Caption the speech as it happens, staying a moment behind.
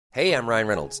Hey, I'm Ryan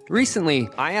Reynolds. Recently,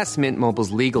 I asked Mint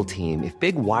Mobile's legal team if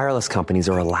big wireless companies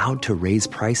are allowed to raise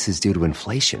prices due to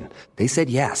inflation. They said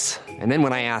yes. And then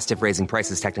when I asked if raising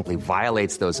prices technically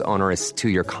violates those onerous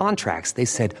two-year contracts, they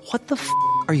said, "What the f***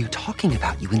 are you talking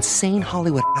about, you insane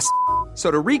Hollywood ass?" So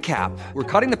to recap, we're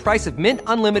cutting the price of Mint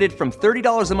Unlimited from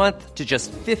 $30 a month to just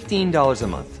 $15 a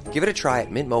month. Give it a try at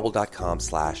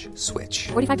mintmobile.com/switch.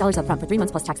 $45 up front for 3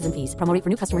 months plus taxes and fees. Promo rate for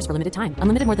new customers for limited time.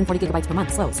 Unlimited more than 40 gigabytes per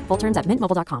month. Slows full terms at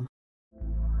mintmobile.com.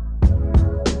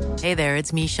 Hey there,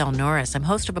 it's Michelle Norris. I'm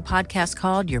host of a podcast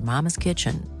called Your Mama's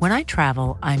Kitchen. When I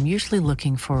travel, I'm usually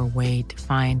looking for a way to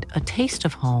find a taste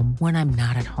of home when I'm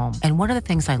not at home. And one of the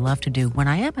things I love to do when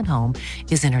I am at home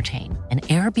is entertain. And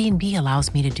Airbnb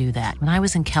allows me to do that. When I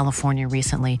was in California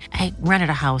recently, I rented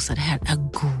a house that had a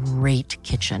great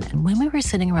kitchen. And when we were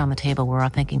sitting around the table, we were all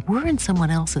thinking, we're in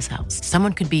someone else's house.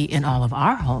 Someone could be in all of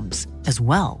our homes as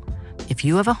well. If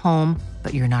you have a home,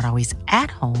 but you're not always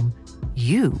at home,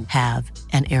 you have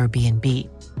an Airbnb.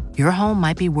 Your home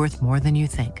might be worth more than you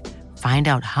think. Find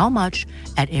out how much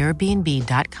at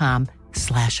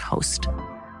airbnb.com/host.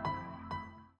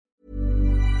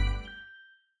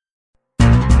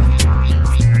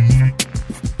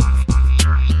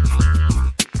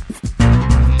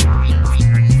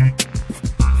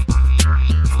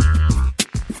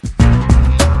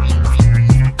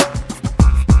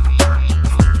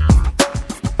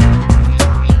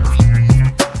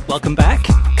 Welcome back.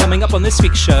 Coming up on this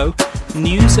week's show,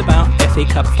 news about FA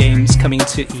Cup games coming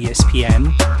to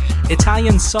ESPN.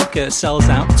 Italian soccer sells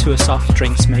out to a soft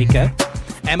drinks maker.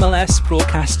 MLS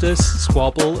broadcasters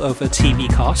squabble over TV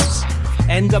costs.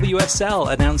 NWSL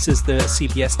announces the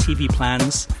CBS TV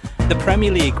plans. The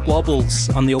Premier League wobbles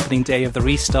on the opening day of the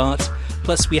restart.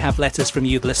 Plus, we have letters from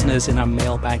you listeners in our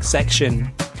mailbag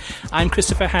section. I'm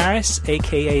Christopher Harris,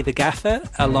 aka The Gaffer,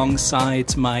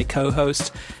 alongside my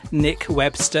co-host, Nick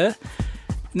Webster.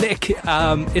 Nick,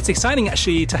 it's exciting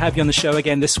actually to have you on the show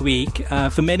again this week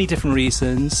for many different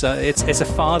reasons. It's a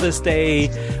Father's Day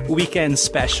weekend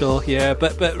special here,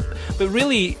 but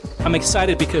really I'm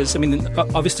excited because, I mean,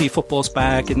 obviously football's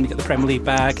back and we get the Premier League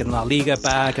back and La Liga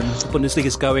back and the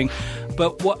Bundesliga's going.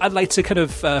 But what I'd like to kind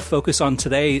of focus on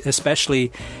today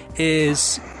especially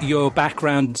is your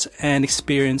background and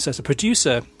experience as a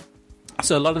producer.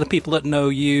 So a lot of the people that know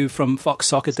you from Fox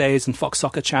Soccer Days and Fox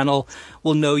Soccer Channel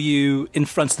will know you in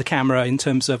front of the camera in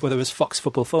terms of whether it was Fox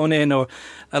Football Phone-In or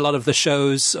a lot of the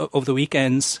shows over the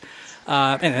weekends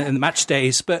and the match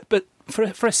days. But for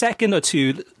a second or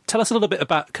two, tell us a little bit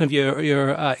about kind of your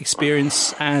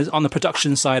experience as on the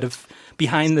production side of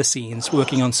behind the scenes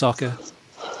working on soccer.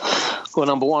 Well,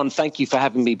 number one, thank you for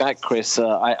having me back, Chris.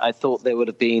 I thought there would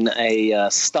have been a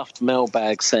stuffed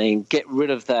mailbag saying, "Get rid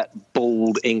of that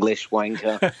bald English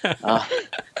wanker."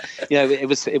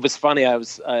 It was funny. I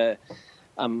was,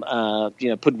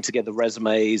 putting together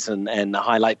resumes and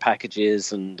highlight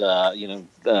packages and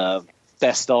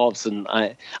best ofs, and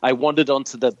I wandered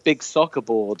onto the big soccer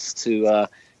boards to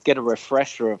get a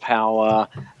refresher of how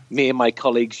me and my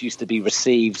colleagues used to be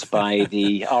received by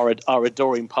our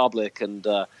adoring public, and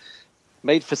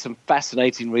made for some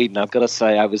fascinating reading. I've got to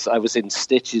say, I was in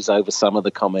stitches over some of the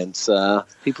comments.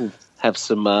 People have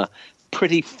some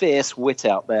pretty fierce wit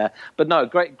out there. But no,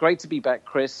 great to be back,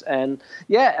 Chris. And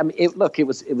yeah, I mean, it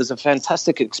was a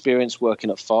fantastic experience working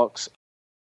at Fox,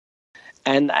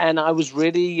 and I was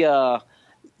really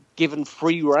given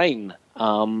free rein,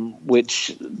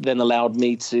 which then allowed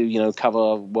me to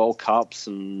cover World Cups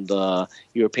and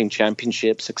European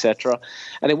Championships, etc.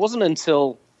 And it wasn't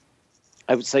until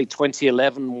I would say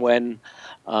 2011 when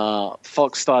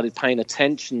Fox started paying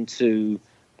attention to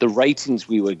the ratings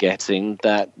we were getting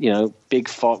that, big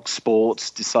Fox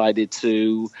Sports decided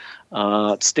to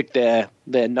stick their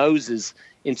noses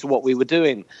into what we were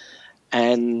doing.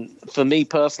 And for me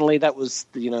personally, that was,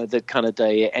 the kind of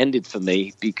day it ended for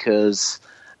me, because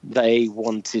they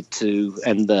wanted to,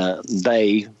 and the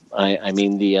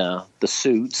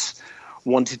Suits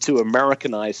wanted to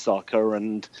Americanize soccer,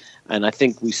 and I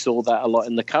think we saw that a lot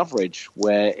in the coverage,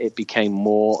 where it became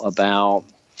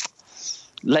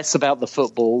less about the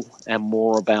football and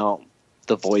more about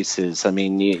the voices. I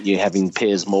mean, you're having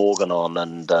Piers Morgan on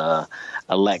and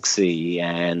Alexi,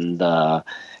 and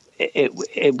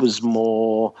it was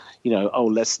more,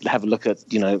 let's have a look at,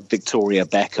 Victoria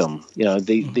Beckham.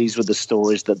 These were the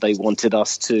stories that they wanted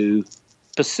us to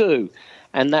pursue,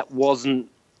 and that wasn't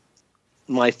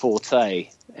my forte,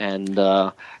 and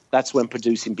that's when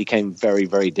producing became very,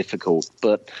 very difficult.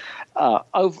 But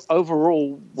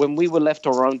overall, when we were left to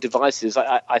our own devices,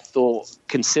 I thought,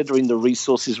 considering the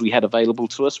resources we had available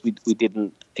to us, we did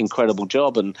an incredible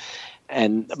job. And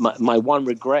And my one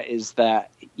regret is that,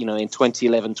 in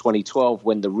 2011, 2012,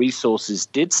 when the resources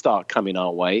did start coming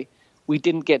our way, we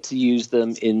didn't get to use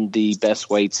them in the best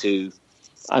way to,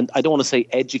 and I don't want to say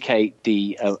educate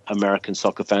the American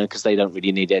soccer fan, because they don't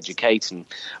really need educating,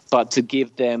 but to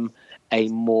give them a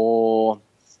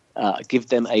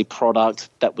product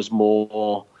that was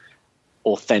more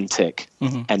authentic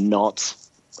and not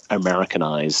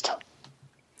Americanized.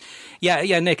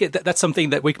 Yeah, Nick, that's something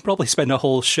that we could probably spend a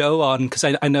whole show on, because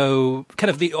I know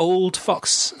kind of the old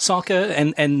Fox Soccer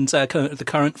and kind of the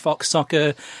current Fox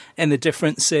Soccer and the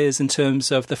differences in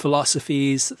terms of the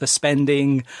philosophies, the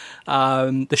spending,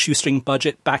 the shoestring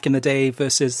budget back in the day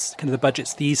versus kind of the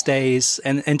budgets these days,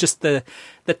 and just the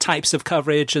types of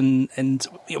coverage, and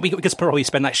we could probably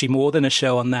spend actually more than a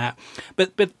show on that.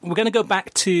 But we're going to go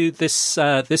back to this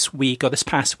week, or this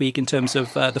past week, in terms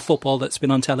of the football that's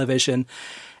been on television.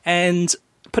 And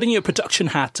putting your production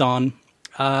hat on,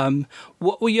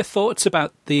 what were your thoughts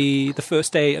about the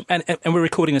first day? And we're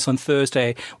recording this on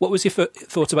Thursday. What was your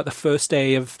thoughts about the first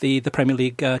day of the Premier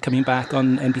League coming back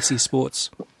on NBC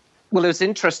Sports? Well, it was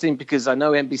interesting because I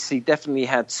know NBC definitely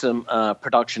had some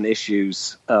production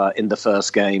issues in the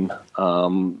first game.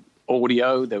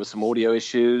 Audio, there were some audio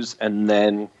issues. And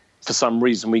then for some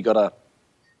reason we got a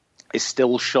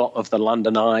still shot of the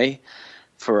London Eye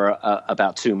for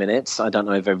about 2 minutes. I don't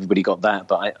know if everybody got that,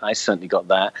 but I certainly got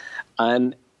that.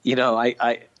 And, it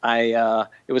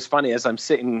was funny, as I'm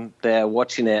sitting there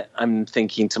watching it, I'm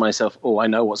thinking to myself, I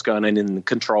know what's going on in the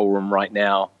control room right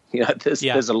now.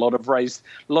 There's a lot of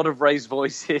raised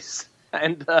voices,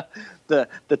 and the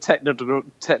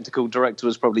technical director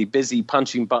was probably busy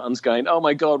punching buttons going, oh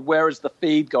my God, where is the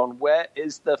feed gone? Where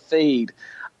is the feed?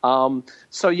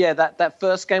 That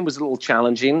first game was a little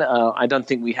challenging. I don't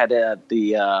think we had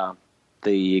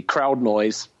the crowd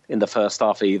noise in the first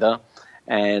half either.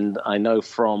 And I know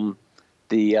from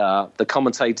the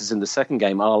commentators in the second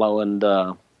game, Arlo and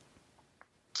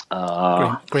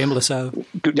Graham Lasso.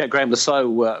 Yeah, Graham Lasso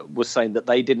was saying that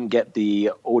they didn't get the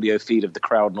audio feed of the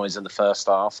crowd noise in the first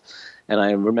half. And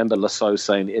I remember Lasso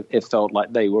saying it felt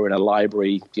like they were in a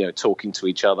library, talking to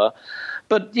each other.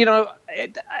 But,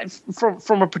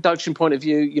 from a production point of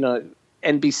view,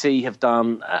 NBC have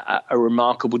done a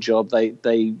remarkable job.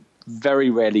 They very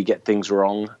rarely get things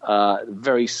wrong.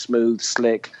 Very smooth,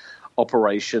 slick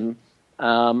operation.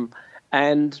 And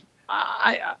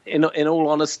in all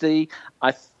honesty,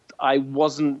 I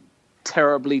wasn't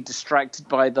terribly distracted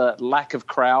by the lack of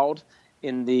crowd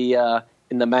in the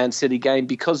Man City game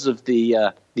because of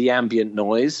the ambient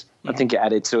noise. I think it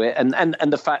added to it,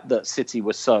 and the fact that City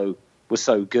was so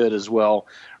good as well,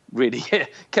 really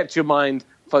kept your mind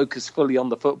focused fully on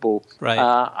the football.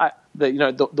 Right.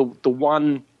 The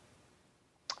one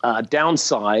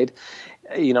downside,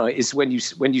 is when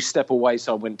you step away.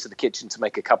 So I went to the kitchen to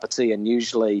make a cup of tea, and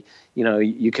usually,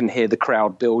 you can hear the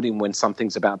crowd building when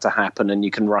something's about to happen, and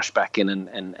you can rush back in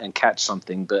and catch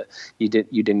something. But you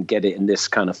didn't get it in this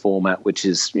kind of format, which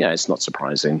is, it's not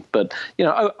surprising. But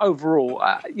overall,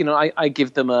 I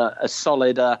give them a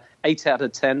solid 8 out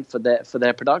of 10 for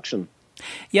their production.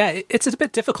 Yeah, it's a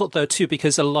bit difficult though too,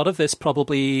 because a lot of this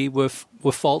probably were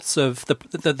faults of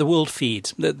the world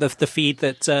feed, the feed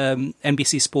that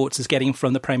NBC Sports is getting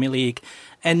from the Premier League,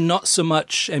 and not so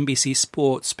much NBC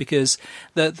Sports, because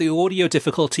the audio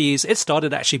difficulties, it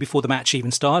started actually before the match even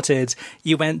started.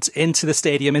 You went into the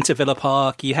stadium, into Villa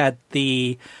Park, you had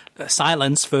the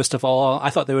silence, first of all. I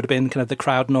thought there would have been kind of the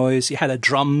crowd noise. You had a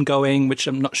drum going, which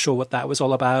I'm not sure what that was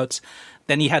all about.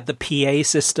 Then you had the PA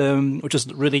system, which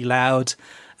was really loud.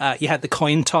 You had the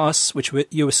coin toss, which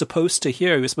you were supposed to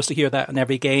hear. You were supposed to hear that in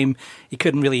every game. You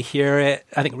couldn't really hear it.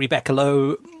 I think Rebecca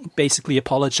Lowe basically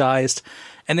apologized.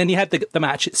 And then you had the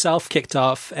match itself kicked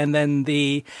off, and then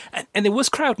and there was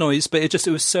crowd noise, but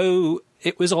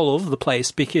it was all over the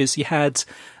place, because you had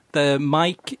the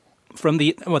mic from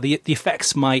the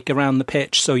effects mic around the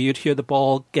pitch, so you'd hear the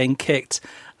ball getting kicked.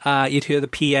 You'd hear the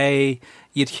PA,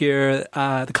 you'd hear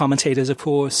the commentators, of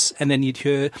course, and then you'd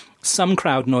hear some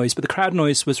crowd noise, but the crowd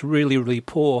noise was really, really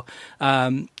poor.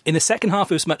 In the second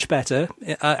half, it was much better.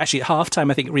 Actually, at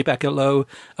halftime, I think Rebecca Lowe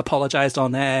apologized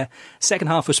on air. Second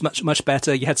half was much, much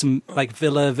better. You had some like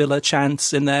Villa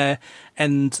chants in there,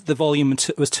 and the volume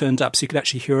was turned up so you could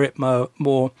actually hear it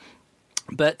more.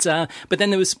 But then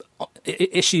there was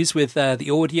issues with the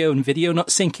audio and video not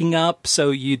syncing up. So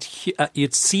you'd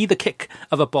see the kick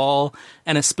of a ball,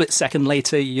 and a split second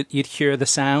later you'd hear the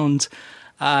sound.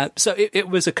 So it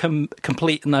was a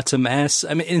complete and utter mess.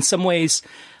 I mean, in some ways,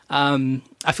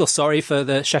 I feel sorry for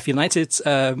the Sheffield United,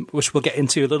 which we'll get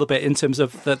into a little bit in terms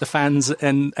of the fans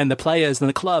and the players and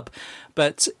the club.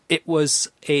 But it was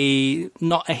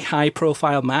not a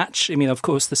high-profile match. I mean, of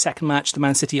course, the second match, the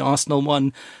Man City-Arsenal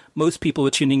one, most people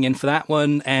were tuning in for that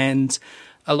one, and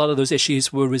a lot of those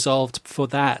issues were resolved for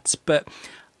that. But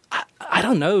I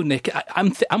don't know, Nick.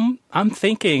 I'm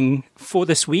thinking for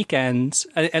this weekend,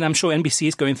 and I'm sure NBC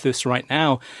is going through this right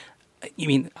now. I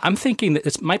mean, I'm thinking that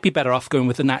it might be better off going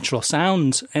with the natural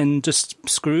sound and just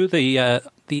screw the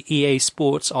EA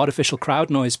Sports artificial crowd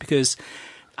noise, because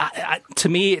to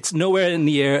me, it's nowhere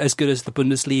near as good as the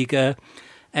Bundesliga.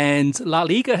 And La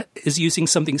Liga is using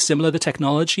something similar, the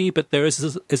technology, but theirs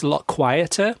is a lot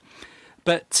quieter.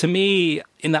 But to me,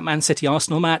 in that Man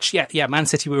City-Arsenal match, yeah, Man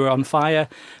City, we were on fire,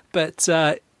 but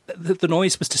the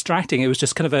noise was distracting. It was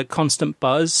just kind of a constant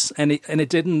buzz, and it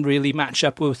didn't really match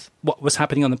up with what was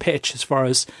happening on the pitch as far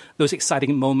as those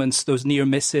exciting moments, those near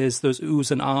misses, those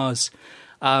oohs and ahs.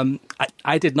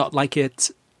 I did not like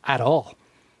it at all.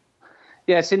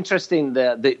 Yeah, it's interesting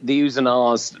that the oohs and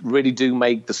ahs really do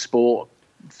make the sport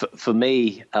for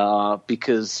me,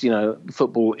 because,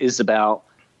 football is about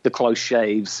the close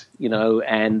shaves,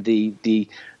 and the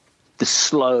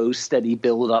slow, steady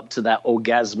build up to that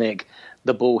orgasmic,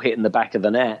 the ball hitting the back of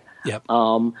the net. Yep.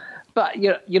 But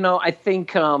I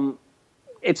think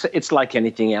it's like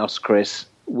anything else, Chris.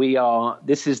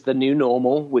 This is the new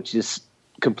normal, which is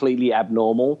completely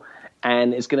abnormal,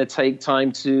 and it's going to take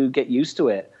time to get used to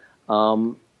it.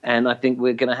 And I think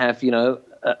we're going to have,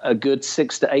 a good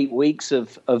 6 to 8 weeks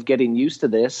of getting used to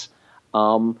this.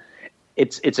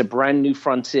 It's a brand new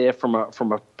frontier from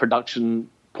a production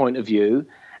point of view,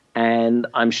 and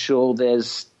I'm sure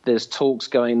there's talks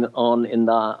going on in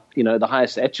the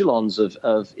highest echelons of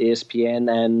ESPN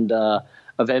and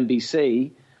of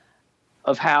NBC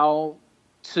of how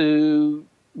to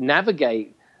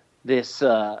navigate this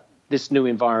new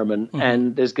environment. Mm-hmm.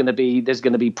 And there's going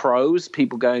to be pros,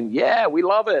 people going, yeah, we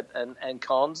love it, and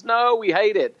cons, no, we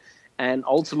hate it. And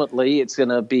ultimately, it's going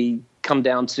to come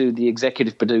down to the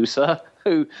executive producer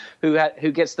who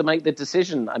gets to make the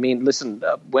decision. I mean, listen,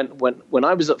 when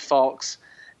I was at Fox,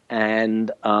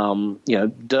 and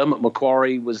Dermot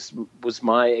Macquarie was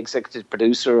my executive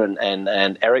producer,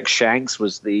 and Eric Shanks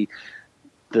was the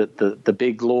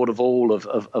big lord of all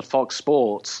of Fox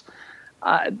Sports.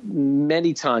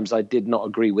 Many times I did not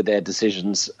agree with their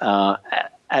decisions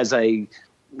as a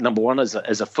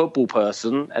football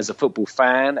person, as a football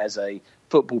fan, as a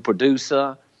football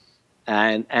producer,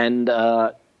 and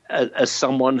as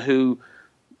someone who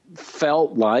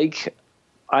felt like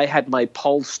I had my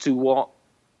pulse to what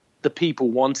the people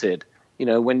wanted.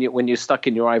 When you're stuck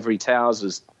in your ivory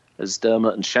towers as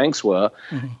Dermot and Shanks were,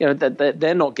 mm-hmm.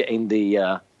 They're not getting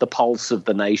the pulse of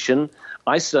the nation.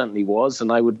 I certainly was,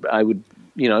 and I would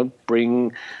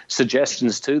bring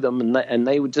suggestions to them, and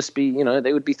they would just be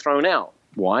they would be thrown out.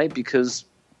 Why? Because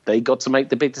they got to make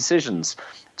the big decisions.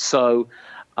 So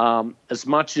as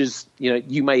much as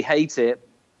you may hate it,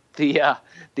 the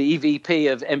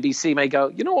EVP of NBC may go,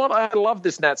 you know what, I love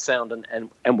this nat sound,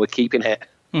 and we're keeping it.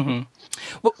 Mm-hmm.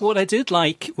 What I did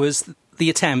like was the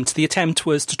attempt. The attempt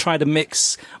was to try to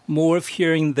mix more of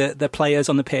hearing the players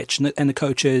on the pitch and the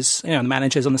coaches, the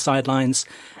managers on the sidelines,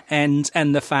 and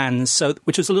the fans. So,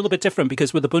 which was a little bit different,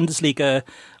 because with the Bundesliga,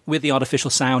 with the artificial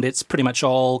sound, it's pretty much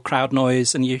all crowd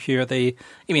noise, and you hear the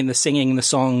singing, the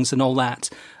songs, and all that.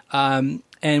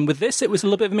 And with this, it was a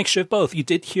little bit of a mixture of both. You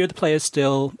did hear the players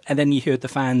still, and then you heard the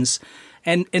fans,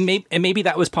 and maybe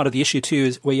that was part of the issue too,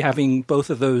 is where you're having both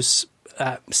of those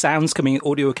sounds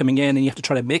audio coming in, and you have to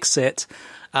try to mix it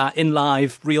in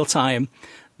live, real time.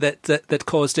 That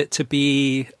caused it to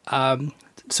be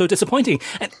so disappointing.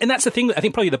 And that's the thing. I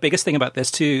think probably the biggest thing about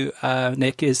this too,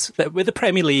 Nick, is that with the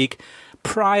Premier League,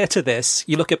 prior to this,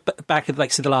 you look back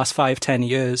at say the last 5-10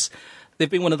 years, they've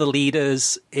been one of the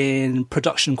leaders in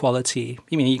production quality.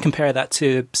 You compare that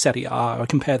to Serie A, or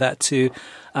compare that to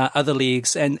other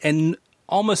leagues, and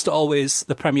almost always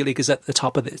the Premier League is at the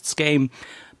top of its game.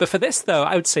 But for this, though,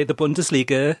 I would say the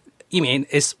Bundesliga,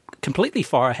 is completely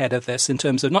far ahead of this in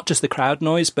terms of not just the crowd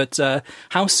noise, but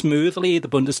how smoothly the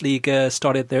Bundesliga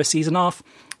started their season off.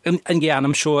 And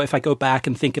I'm sure if I go back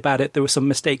and think about it, there were some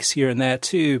mistakes here and there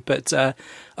too, but a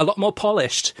lot more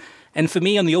polished. And for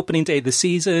me, on the opening day of the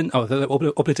season, the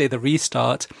opening day of the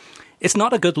restart, it's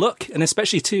not a good look. And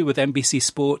especially too with NBC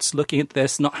Sports looking at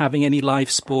this, not having any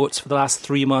live sports for the last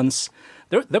 3 months.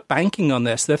 They're banking on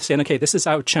this. They're saying, okay, this is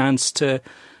our chance to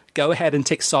go ahead and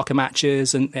take soccer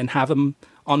matches and have them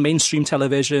on mainstream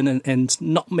television, and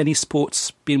not many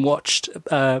sports being watched,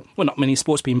 not many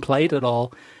sports being played at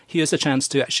all here's a chance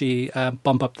to actually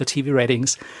bump up the TV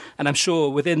ratings. And I'm sure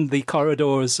within the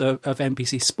corridors of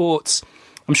NBC Sports,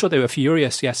 I'm sure they were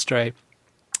furious yesterday.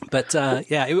 But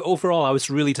overall, I was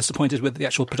really disappointed with the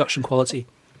actual production quality.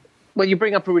 Well, you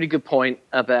bring up a really good point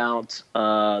about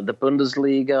the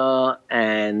Bundesliga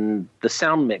and the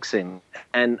sound mixing.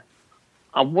 And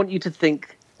I want you to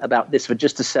think about this for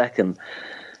just a second.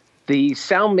 The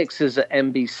sound mixers at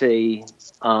NBC,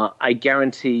 I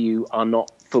guarantee you, are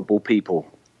not football people.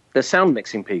 They're sound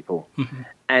mixing people. Mm-hmm.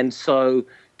 And so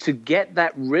to get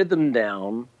that rhythm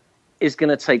down is going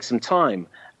to take some time.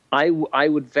 I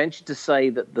would venture to say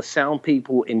that the sound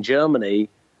people in Germany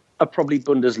are probably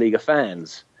Bundesliga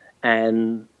fans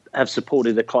and have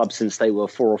supported the club since they were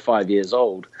 4 or 5 years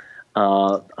old.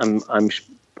 I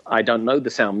don't know the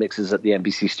sound mixers at the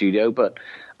NBC studio, but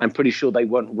I'm pretty sure they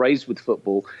weren't raised with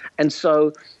football. And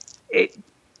so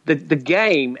the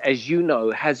game, as you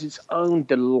know, has its own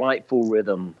delightful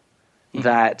rhythm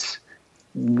that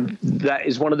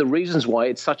is one of the reasons why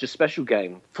it's such a special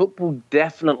game. Football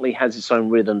definitely has its own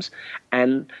rhythms.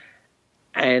 And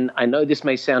I know this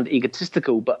may sound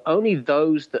egotistical, but only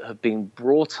those that have been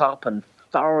brought up and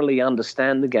thoroughly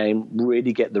understand the game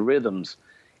really get the rhythms.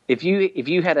 If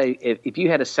you had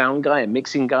a sound guy, a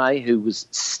mixing guy who was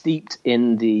steeped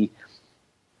in the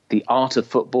art of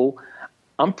football,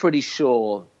 I'm pretty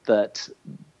sure that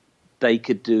they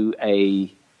could do a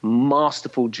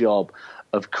masterful job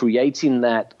of creating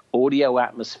that audio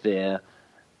atmosphere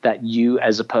that you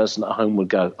as a person at home would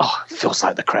go, oh, it feels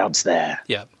like the crowd's there.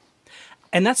 Yeah.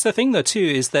 And that's the thing, though, too,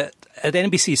 is that at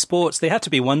NBC Sports, they had to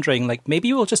be wondering, like,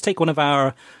 maybe we'll just take one of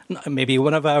our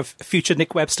future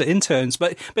Nick Webster interns,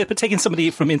 but taking somebody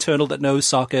from internal that knows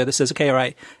soccer that says, okay, all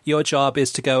right, your job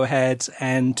is to go ahead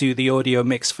and do the audio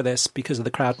mix for this because of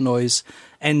the crowd noise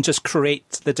and just create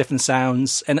the different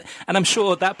sounds. And I'm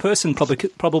sure that person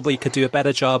probably could do a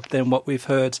better job than what we've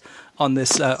heard on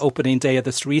this opening day of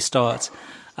this restart.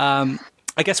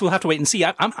 I guess we'll have to wait and see.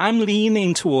 I'm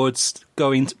leaning towards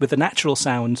going with the natural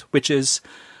sound, which is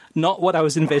not what I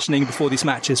was envisioning before these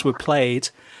matches were played.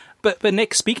 But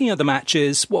Nick, speaking of the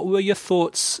matches, what were your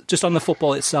thoughts just on the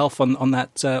football itself on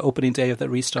that opening day of the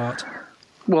restart?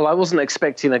 Well, I wasn't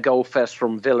expecting a goal fest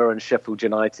from Villa and Sheffield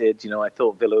United. I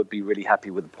thought Villa would be really happy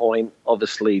with the point.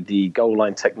 Obviously, the goal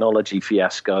line technology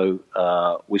fiasco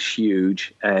was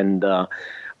huge, and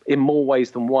in more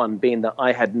ways than one, being that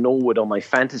I had Norwood on my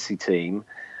fantasy team,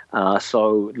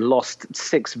 so lost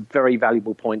 6 very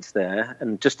valuable points there.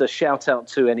 And just a shout out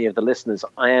to any of the listeners,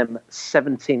 I am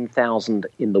 17,000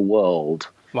 in the world.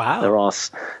 Wow. There are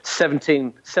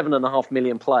 7.5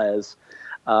 million players.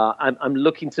 I'm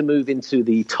looking to move into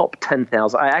the top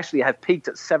 10,000. I actually have peaked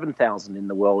at 7,000 in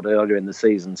the world earlier in the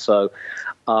season. So,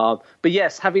 but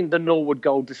yes, having the Norwood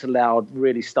goal disallowed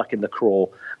really stuck in the craw.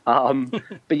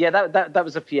 But yeah, that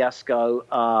was a fiasco.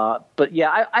 But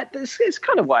yeah, it's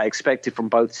kind of what I expected from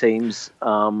both teams.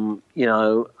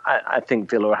 I think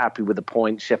Villa are happy with the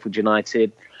point. Sheffield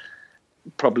United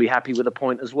probably happy with the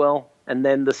point as well. And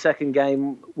then the second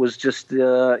game was just,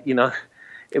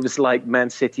 it was like Man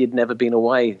City had never been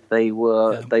away. They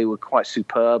were quite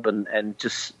superb and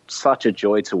just such a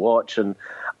joy to watch. And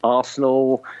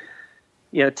Arsenal,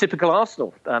 typical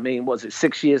Arsenal. I mean, was it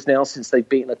 6 years now since they've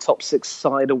beaten a top 6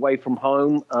 side away from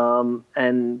home?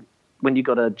 And when you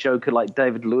got a joker like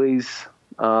David Luiz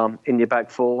in your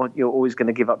back four, you're always going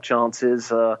to give up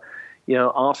chances.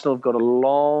 Arsenal have got a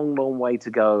long, long way to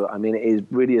go. I mean, it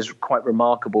really is quite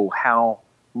remarkable how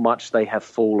much they have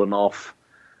fallen off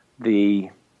the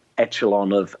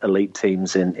echelon of elite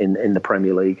teams in the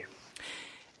Premier League.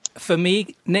 For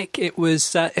me, Nick, it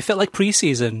felt like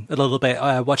pre-season a little bit,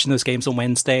 watching those games on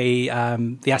Wednesday,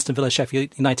 the Aston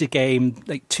Villa-Sheffield United game,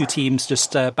 like 2 teams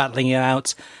just battling it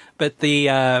out. But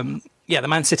the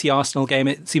Man City-Arsenal game,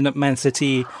 it seemed that Man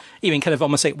City even kind of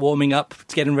almost like warming up,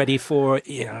 getting ready for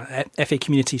FA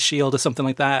Community Shield or something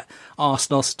like that.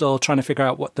 Arsenal still trying to figure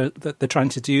out what they're trying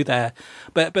to do there.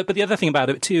 But the other thing about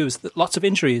it too is that lots of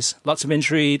injuries, lots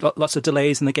of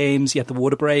delays in the games. You had the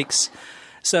water breaks.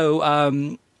 So,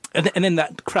 and then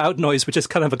that crowd noise, which is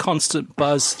kind of a constant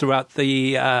buzz throughout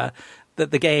the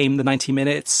game, the 90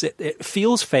 minutes, it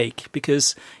feels fake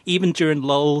because even during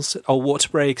lulls or water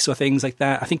breaks or things like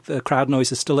that, I think the crowd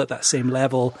noise is still at that same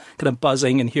level, kind of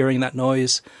buzzing and hearing that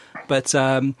noise. But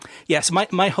yes,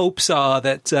 my hopes are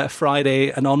that Friday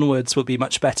and onwards will be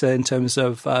much better in terms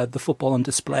of the football on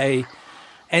display.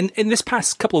 And in this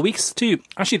past couple of weeks too,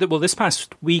 this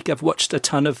past week I've watched a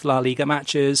ton of La Liga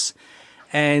matches.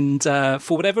 And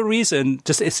for whatever reason,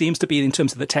 just it seems to be in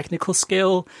terms of the technical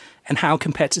skill and how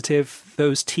competitive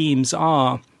those teams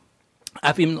are.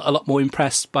 I've been a lot more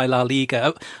impressed by La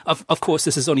Liga. Of course,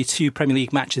 this is only 2 Premier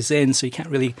League matches in, so you can't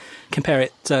really compare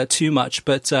it too much.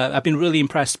 But I've been really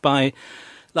impressed by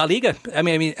La Liga. I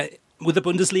mean, with the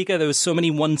Bundesliga, there was so many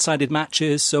one-sided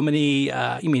matches, so many,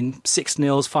 6-0s,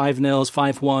 5-0s,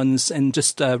 5-1s, and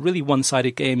just really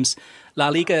one-sided games. La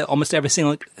Liga, almost every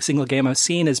single game I've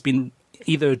seen has been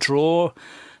either a draw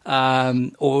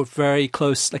or very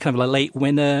close, like kind of a late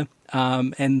winner.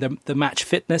 And the match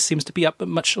fitness seems to be up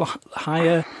much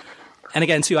higher. And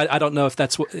again, too, I don't know if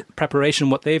that's what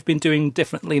they've been doing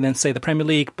differently than, say, the Premier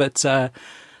League. But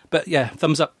yeah,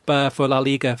 thumbs up for La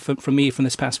Liga from me from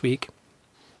this past week.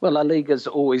 Well, La Liga's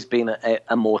always been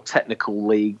a more technical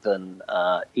league than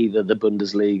either the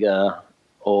Bundesliga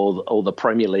or the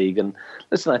Premier League. And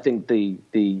listen, I think the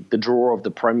draw of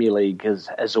the Premier League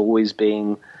has always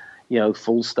been,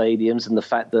 full stadiums, and the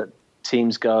fact that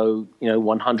teams go,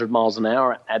 100 miles an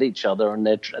hour at each other, and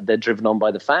they're driven on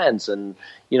by the fans. And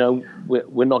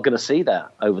we're not going to see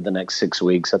that over the next 6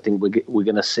 weeks. I think we're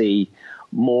going to see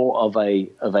more of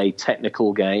a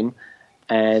technical game,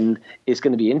 and it's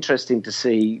going to be interesting to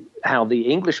see how the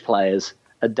English players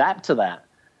adapt to that,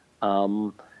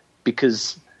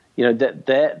 because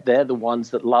they're the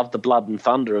ones that love the blood and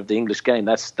thunder of the English game.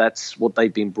 That's what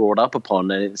they've been brought up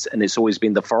upon, and it's always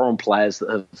been the foreign players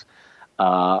that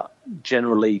have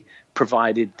generally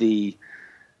provided the,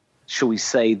 shall we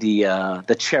say,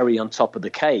 the cherry on top of the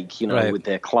cake, right, with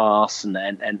their class and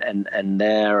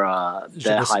their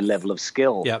high level of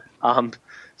skill. Yep.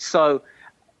 So,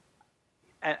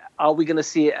 are we going to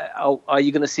see? Are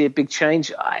you going to see a big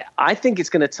change? I think it's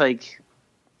going to take.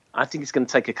 I think it's going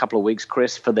to take a couple of weeks,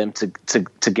 Chris, for them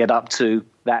to get up to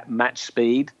that match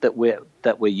speed that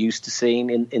we're used to seeing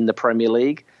in the Premier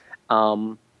League,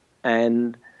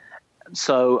 and.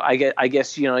 So I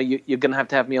guess you're going to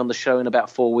have me on the show in about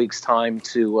 4 weeks' time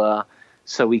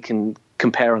so we can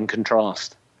compare and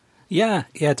contrast. Yeah,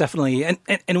 definitely.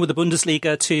 And with the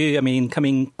Bundesliga too, I mean,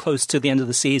 coming close to the end of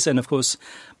the season, of course,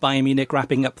 Bayern Munich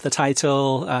wrapping up the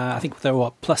title. I think they're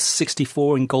plus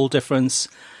 64 in goal difference,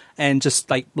 and just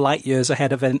like light years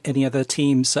ahead of any other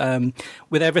teams.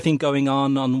 With everything going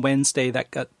on Wednesday,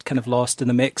 that got kind of lost in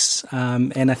the mix.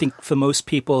 And I think for most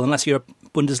people, unless you're a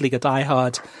Bundesliga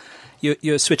diehard,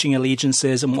 you're switching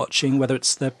allegiances and watching whether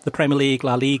it's the Premier League,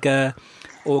 La Liga,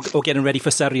 or getting ready for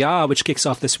Serie A, which kicks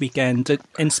off this weekend.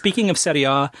 And speaking of Serie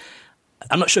A,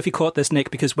 I'm not sure if you caught this,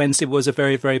 Nick, because Wednesday was a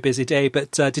very, very busy day,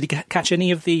 but did you catch any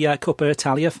of the Coppa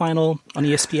Italia final on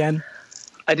ESPN?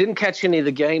 I didn't catch any of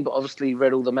the game, but obviously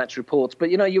read all the match reports. But,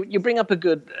 you bring up a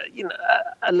good,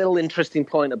 a little interesting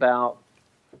point about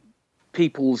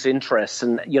people's interests.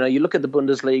 And, you look at the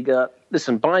Bundesliga.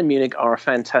 Listen, Bayern Munich are a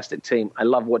fantastic team. I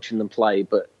love watching them play,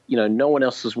 but, no one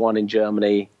else has won in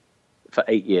Germany for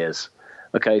 8 years.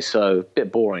 Okay, so a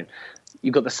bit boring.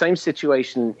 You've got the same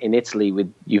situation in Italy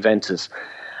with Juventus.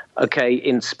 Okay,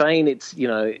 in Spain, it's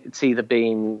either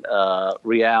been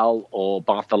Real or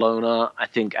Barcelona. I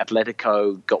think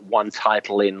Atletico got one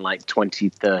title in like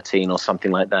 2013 or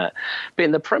something like that. But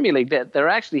in the Premier League, there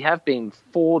actually have been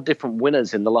 4 different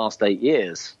winners in the last 8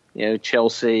 years.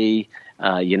 Chelsea,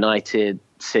 United,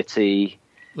 City,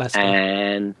 Leicester.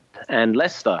 and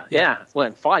Leicester. Yeah,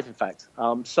 well, 5 in fact.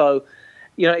 So,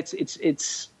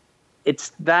 it's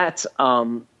that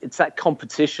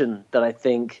competition that I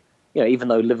think. Even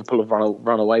though Liverpool have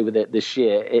run away with it this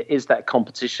year, it is that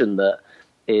competition that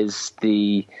is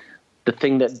the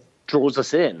thing that draws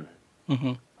us in.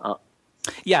 Mm-hmm.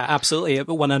 Yeah, absolutely,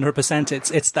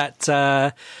 100%. It's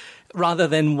that rather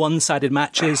than one-sided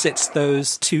matches, it's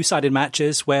those two-sided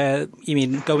matches where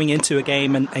going into a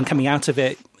game and coming out of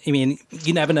it. You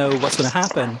never know what's going to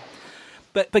happen.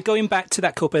 But going back to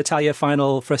that Coppa Italia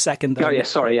final for a second, though. Oh yeah,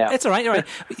 sorry, yeah, it's all right.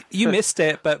 You missed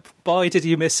it, but boy, did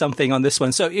you miss something on this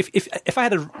one. So if I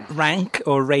had to rank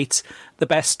or rate the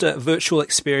best virtual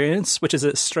experience, which is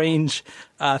a strange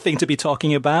thing to be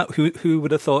talking about, who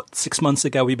would have thought 6 months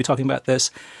ago we'd be talking about this?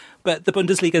 But the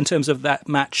Bundesliga, in terms of that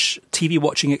match TV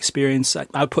watching experience,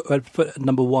 I'd put at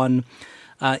number 1.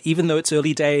 Even though it's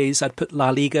early days, I'd put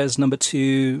La Liga as number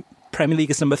 2, Premier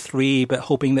League as number 3, but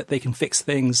hoping that they can fix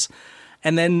things.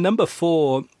 And then number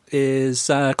 4 is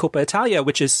Coppa Italia,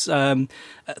 which is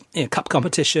cup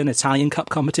competition, Italian cup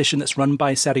competition that's run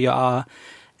by Serie A.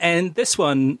 And this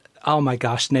one, oh my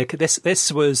gosh, Nick,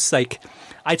 this was like,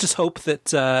 I just hope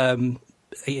that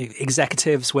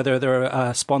executives, whether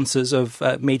they're sponsors of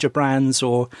major brands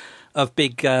or of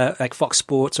big like Fox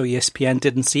Sports or ESPN,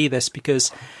 didn't see this, because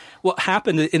what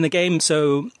happened in the game,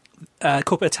 so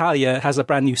Coppa Italia has a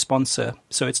brand new sponsor.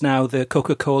 So it's now the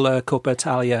Coca-Cola Coppa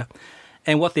Italia.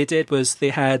 And what they did was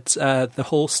they had the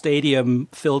whole stadium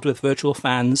filled with virtual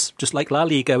fans, just like La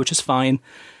Liga, which is fine,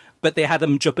 but they had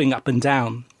them jumping up and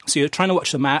down. So you're trying to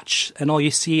watch the match, and all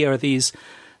you see are these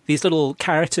little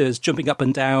characters jumping up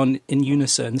and down in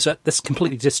unison. So that's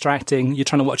completely distracting. You're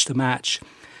trying to watch the match.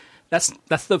 That's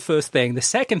the first thing. The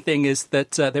second thing is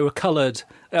that they were color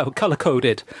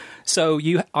coded. So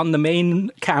you on the main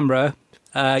camera,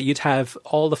 you'd have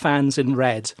all the fans in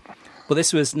red. Well,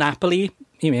 this was Napoli,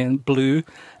 in blue,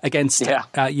 against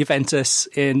Juventus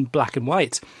in black and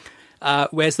white.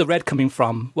 Where's the red coming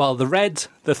from? Well, the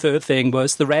third thing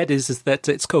was, the red is that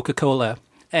it's Coca-Cola.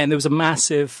 And there was a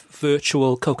massive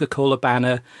virtual Coca-Cola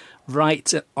banner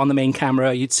right on the main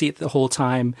camera. You'd see it the whole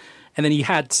time. And then you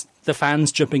had the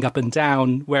fans jumping up and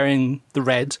down wearing the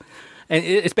red. And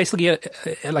it's basically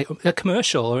like a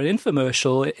commercial or an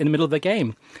infomercial in the middle of the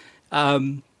game.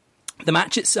 The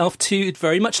match itself, too,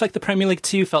 very much like the Premier League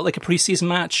 2, felt like a pre-season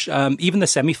match. Even the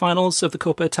semi-finals of the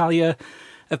Coppa Italia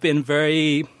have been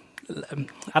very,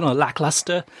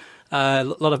 lackluster. A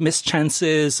lot of missed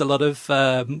chances, a lot of,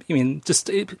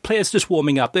 players just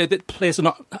warming up. The players are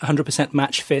not 100%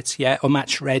 match fit yet or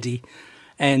match ready.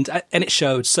 And it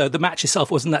showed. So the match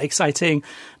itself wasn't that exciting.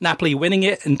 Napoli winning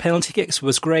it in penalty kicks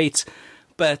was great.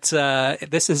 But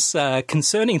this is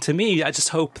concerning to me. I just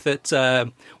hope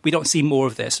that we don't see more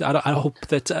of this. I hope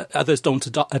that others don't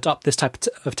adopt this type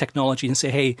of technology and say,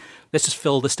 hey, let's just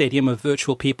fill the stadium of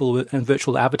virtual people and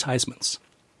virtual advertisements.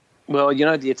 Well,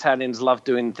 the Italians love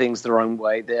doing things their own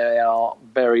way. They are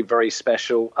very, very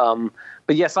special.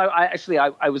 But yes,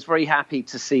 I was very happy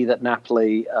to see that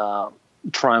Napoli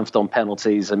triumphed on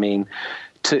penalties. I mean,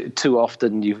 too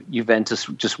often Juventus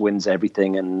just wins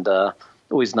everything, and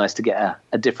always nice to get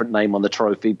a different name on the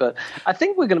trophy. But I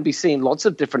think we're going to be seeing lots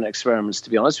of different experiments, to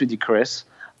be honest with you, Chris,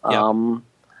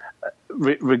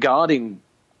 regarding,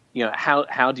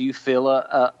 how do you fill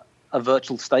a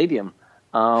virtual stadium?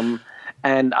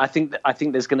 And I think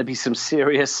there's going to be some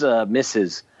serious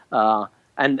misses,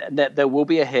 and that there will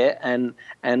be a hit, and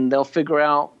they'll figure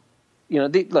out,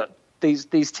 these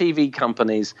TV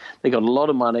companies, they got a lot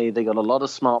of money, they got a lot of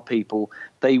smart people,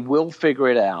 they will figure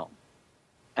it out,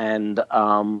 and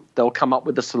they'll come up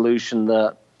with a solution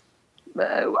that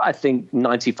I think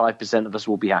 95% of us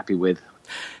will be happy with.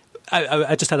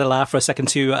 I just had a laugh for a second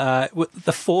too.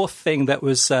 The fourth thing that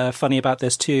was funny about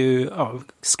this too,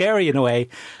 scary in a way,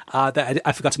 that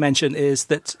I forgot to mention is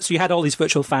that, so you had all these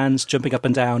virtual fans jumping up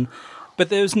and down, but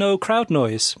there's no crowd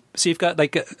noise. So you've got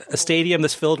like a stadium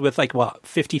that's filled with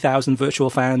 50,000 virtual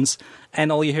fans,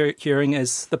 and all you're hearing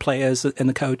is the players and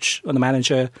the coach and the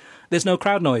manager. There's no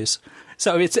crowd noise.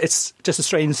 So it's just a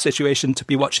strange situation to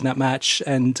be watching that match.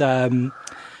 And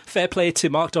fair play to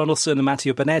Mark Donaldson and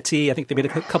Matteo Bonetti. I think they made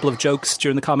a couple of jokes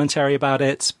during the commentary about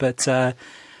it, but I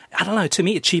don't know. To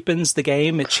me, it cheapens the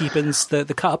game. It cheapens the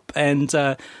cup, and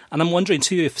I'm wondering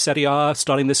too if Serie A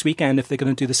starting this weekend, if they're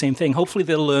going to do the same thing. Hopefully,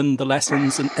 they'll learn the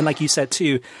lessons. And like you said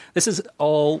too, this is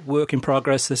all work in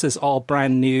progress. This is all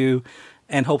brand new,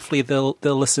 and hopefully they'll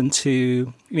listen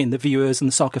to the viewers and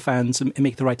the soccer fans and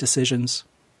make the right decisions.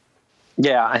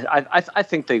 Yeah, I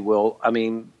think they will. I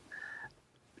mean,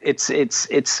 it's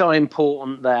so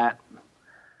important that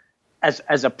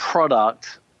as a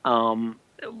product,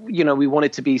 we want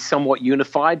it to be somewhat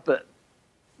unified, but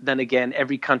then again,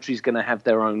 every country's going to have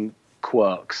their own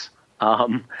quirks,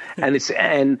 and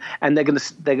they're going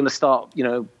to start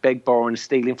beg, borrowing,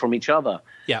 stealing from each other.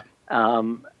 Yeah.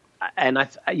 And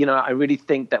I really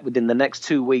think that within the next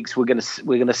 2 weeks, we're going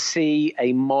to see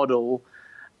a model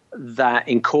that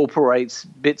incorporates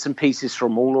bits and pieces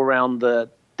from all around the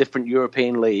different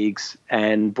European leagues,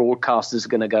 and broadcasters are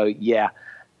going to go, yeah,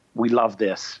 we love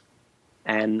this.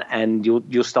 And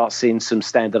you'll start seeing some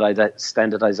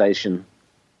standardization.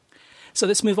 So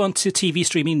let's move on to TV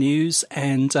streaming news.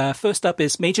 And first up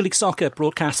is Major League Soccer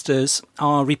broadcasters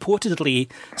are reportedly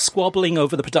squabbling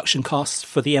over the production costs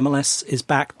for the MLS Is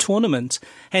Back tournament,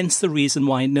 hence the reason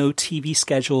why no TV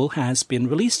schedule has been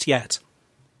released yet.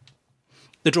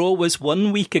 The draw was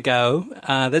 1 week ago.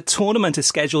 The tournament is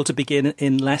scheduled to begin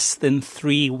in less than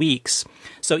 3 weeks.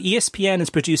 So ESPN is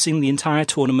producing the entire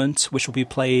tournament, which will be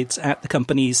played at the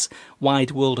company's Wide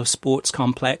World of Sports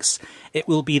complex. It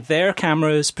will be their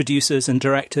cameras, producers and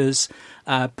directors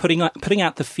putting out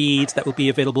the feed that will be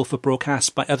available for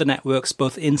broadcast by other networks,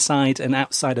 both inside and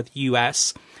outside of the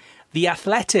US. The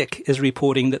Athletic is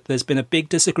reporting that there's been a big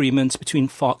disagreement between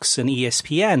Fox and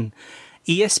ESPN.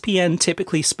 ESPN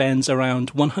typically spends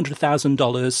around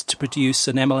 $100,000 to produce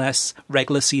an MLS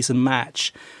regular season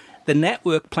match. The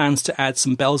network plans to add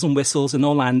some bells and whistles in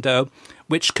Orlando,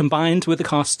 which, combined with the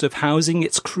cost of housing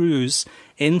its crews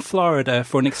in Florida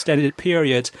for an extended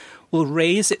period, will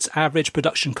raise its average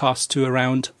production cost to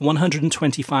around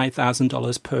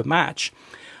 $125,000 per match.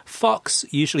 Fox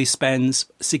usually spends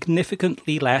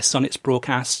significantly less on its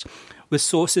broadcast, with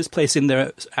sources placing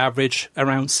their average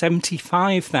around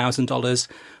 $75,000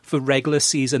 for regular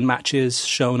season matches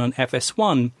shown on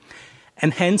FS1.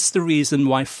 And hence the reason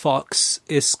why Fox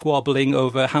is squabbling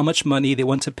over how much money they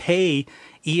want to pay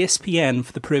ESPN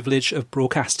for the privilege of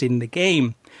broadcasting the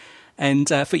game. And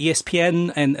for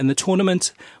ESPN and the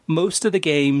tournament, most of the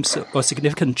games, or a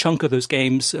significant chunk of those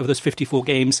games, of those 54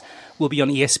 games, will be on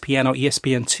ESPN or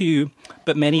ESPN2,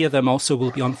 but many of them also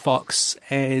will be on Fox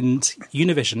and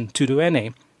Univision,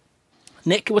 Tuduene.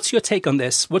 Nick, what's your take on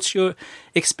this? What's your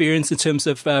experience in terms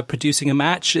of producing a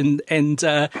match? And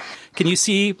can you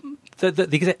see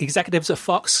the executives of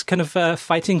Fox kind of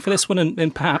fighting for this one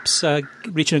and perhaps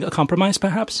reaching a compromise,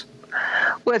 perhaps?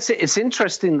 Well, it's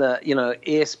interesting that,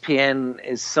 ESPN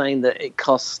is saying that it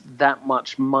costs that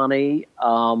much money.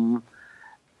 I'm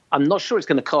not sure it's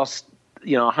going to cost,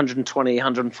 120,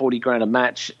 140 grand a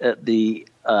match at the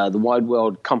Wide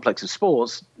World Complex of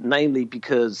Sports, namely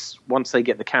because once they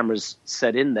get the cameras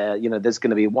set in there, there's going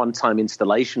to be a one-time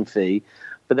installation fee,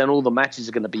 but then all the matches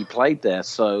are going to be played there.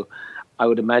 So I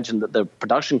would imagine that the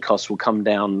production costs will come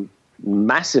down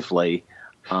massively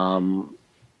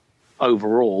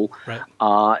overall. Right.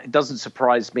 It doesn't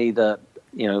surprise me that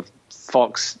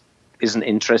Fox isn't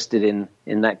interested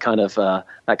in that kind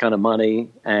of money,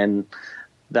 and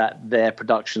that their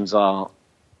productions are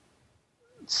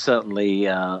certainly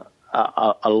a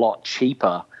lot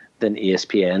cheaper than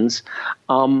ESPN's.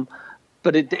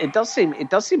 But it does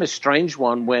seem a strange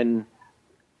one when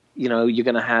you're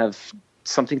going to have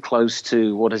something close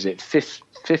to, what is it,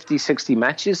 50, 60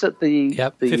 matches at the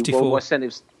 54. World West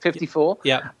End. 54.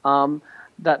 Yeah.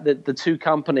 That the two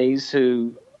companies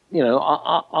who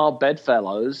are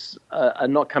bedfellows are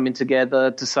not coming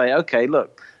together to say, okay,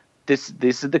 look, this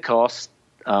is the cost.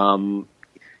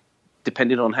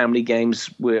 Depending on how many games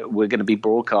we're going to be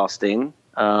broadcasting,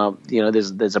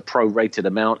 there's a prorated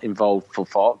amount involved for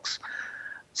Fox.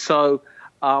 So,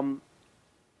 what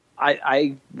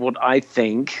I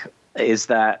think is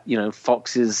that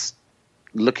Fox is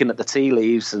looking at the tea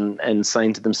leaves and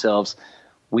saying to themselves,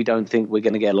 we don't think we're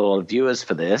going to get a lot of viewers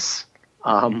for this.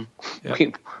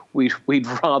 We'd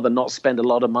rather not spend a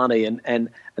lot of money and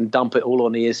dump it all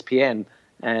on ESPN.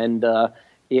 And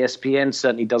ESPN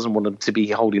certainly doesn't want them to be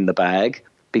holding the bag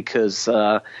because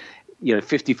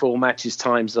 54 matches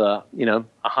times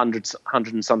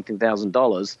 $100 and something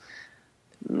 $1,000.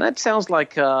 That sounds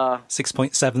like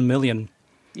 6.7 million.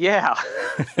 Yeah.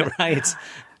 Right.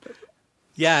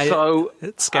 Yeah. So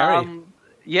it's scary.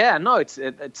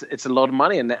 It's a lot of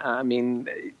money, and I mean,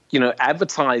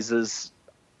 advertisers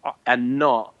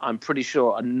I'm pretty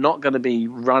sure, are not going to be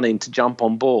running to jump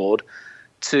on board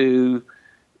to,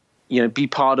 be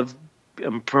part of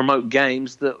and promote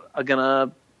games that are going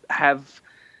to have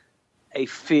a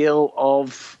feel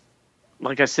of,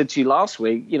 like I said to you last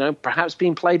week, perhaps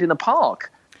being played in a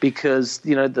park, because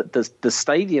the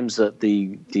stadiums at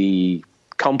the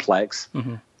complex.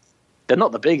 Mm-hmm. They're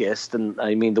not the biggest, and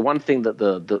I mean the one thing that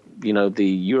the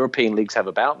European leagues have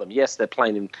about them, yes, they're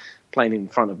playing in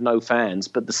front of no fans,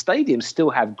 but the stadiums still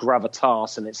have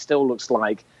gravitas, and it still looks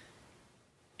like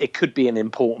it could be an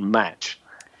important match,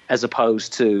 as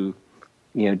opposed to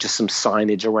just some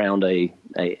signage around a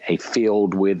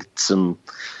field with some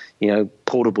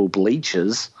portable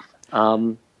bleachers.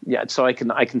 So I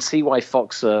can see why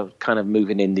Fox are kind of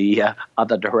moving in the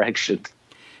other direction.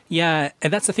 Yeah,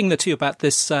 and that's the thing, though, too, about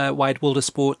this Wide World of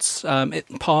Sports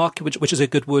park, which is a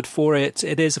good word for it.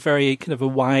 It is a very kind of a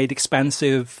wide,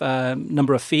 expansive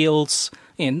number of fields,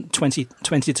 in 20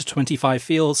 to 25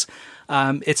 fields.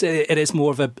 It is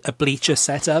more of a bleacher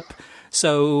setup.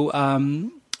 So a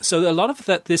lot of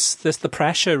that, the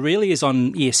pressure really is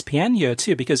on ESPN here,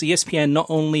 too, because ESPN not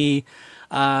only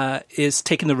is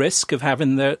taking the risk of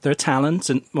having their talent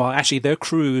and, well, actually their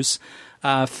crews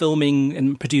filming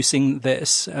and producing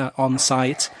this on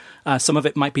site. Some of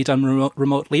it might be done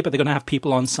remotely, but they're going to have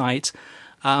people on site.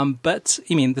 But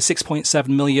I mean, the 6.7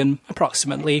 million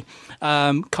approximately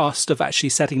cost of actually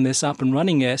setting this up and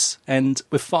running this, and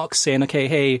with Fox saying, okay,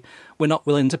 hey, we're not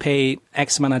willing to pay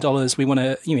X amount of dollars. We want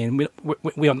to,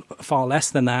 we want far less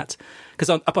than that,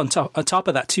 because on top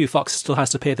of that too, Fox still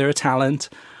has to pay their talent.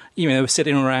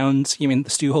 Sitting around, the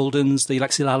Stu Holdens, the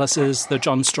Lexi Lallases, the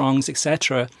John Strongs,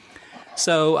 etc.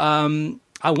 So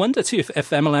I wonder too if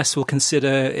MLS will consider,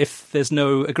 if there's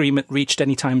no agreement reached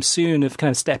anytime soon, of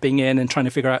kind of stepping in and trying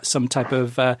to figure out some type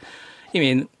of, I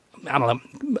don't know,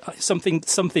 something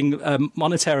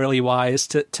monetarily wise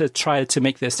to try to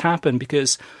make this happen,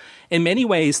 because in many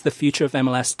ways the future of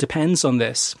MLS depends on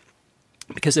this.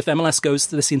 Because if MLS goes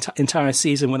to this entire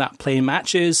season without playing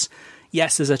matches,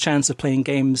 yes, there's a chance of playing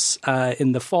games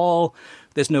in the fall.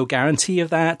 There's no guarantee of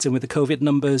that. And with the COVID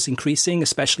numbers increasing,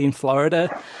 especially in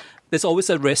Florida, there's always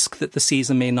a risk that the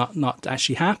season may not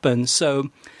actually happen. So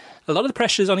a lot of the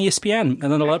pressure is on ESPN,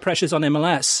 and then a lot of pressure is on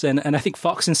MLS. And I think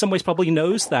Fox in some ways probably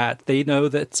knows that. They know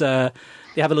that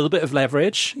they have a little bit of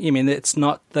leverage. I mean, it's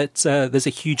not that there's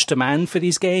a huge demand for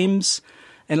these games.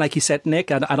 And like you said,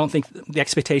 Nick, I don't think the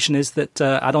expectation is that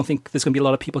I don't think there's going to be a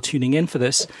lot of people tuning in for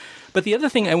this. But the other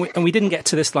thing, and we didn't get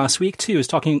to this last week too, is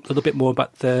talking a little bit more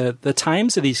about the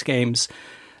times of these games.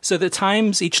 So the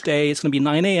times each day, it's going to be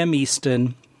 9 a.m.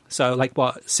 Eastern. So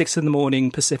 6 in the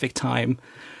morning Pacific time.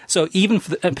 So even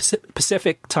for the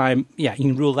Pacific time, yeah, you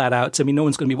can rule that out. I mean, no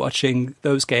one's going to be watching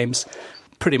those games,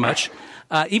 pretty much.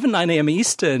 Even 9 a.m.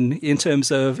 Eastern, in terms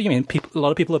of, a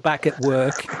lot of people are back at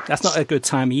work. That's not a good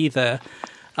time either.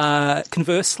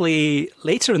 Conversely,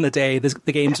 later in the day,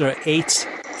 the games are at 8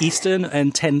 Eastern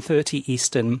and 10:30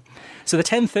 Eastern. So the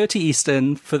 10:30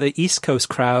 Eastern for the East Coast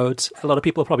crowd, a lot of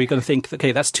people are probably going to think,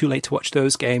 okay, that's too late to watch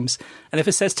those games. And if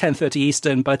it says 10:30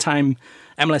 Eastern, by the time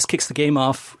MLS kicks the game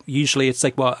off, usually it's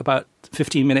about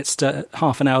 15 minutes to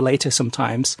half an hour later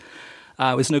sometimes.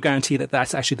 There's no guarantee that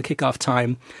that's actually the kickoff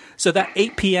time. So that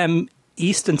 8 p.m.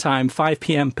 Eastern time, 5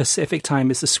 p.m. Pacific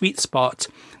time is the sweet spot.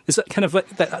 There's kind of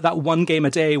that one game a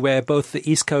day where both the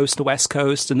East Coast, the West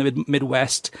Coast, and the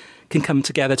Midwest can come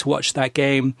together to watch that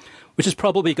game, which is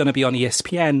probably going to be on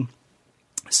ESPN.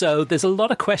 So there's a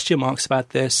lot of question marks about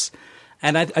this.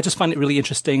 And I just find it really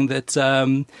interesting that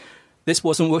this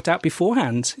wasn't worked out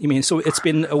beforehand. So it's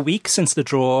been a week since the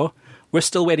draw. We're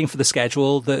still waiting for the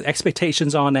schedule. The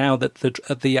expectations are now that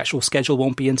the actual schedule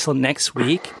won't be until next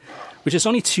week, which is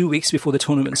only 2 weeks before the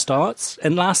tournament starts.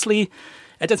 And lastly,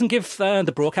 it doesn't give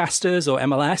the broadcasters or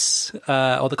MLS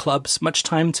or the clubs much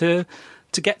time to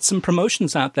get some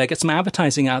promotions out there, get some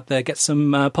advertising out there, get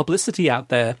some publicity out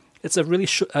there. It's a really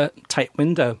tight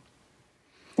window.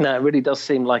 No, it really does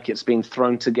seem like it's been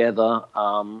thrown together.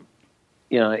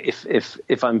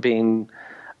 If I'm being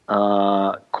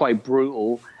quite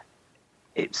brutal,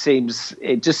 it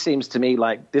just seems to me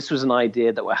like this was an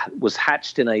idea that was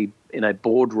hatched in a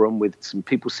boardroom with some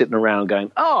people sitting around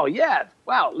going, "Oh yeah,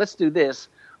 wow, let's do this,"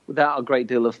 without a great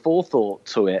deal of forethought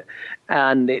to it.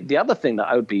 And the other thing that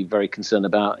I would be very concerned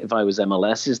about if I was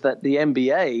MLS is that the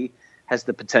NBA has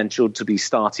the potential to be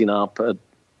starting up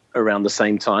around the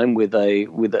same time with a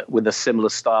similar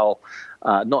style,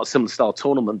 not a similar style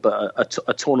tournament, but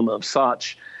a tournament of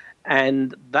such,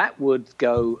 and that would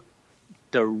go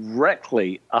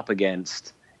directly up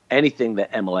against anything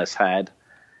that MLS had.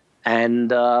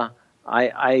 And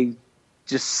I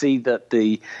just see that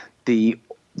the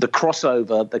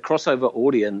crossover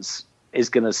audience is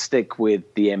going to stick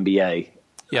with the NBA,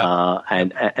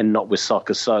 and not with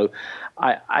soccer. So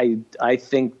I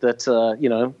think that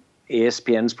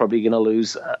ESPN's probably going to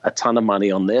lose a ton of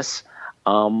money on this,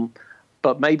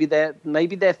 but maybe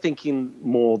they're thinking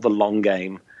more the long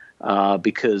game,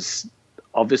 because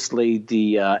obviously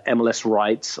the MLS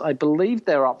rights, I believe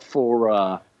they're up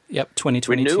for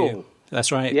 2022. Renewal.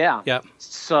 That's right. Yeah. Yep.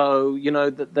 So,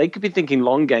 they could be thinking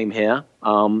long game here.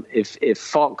 If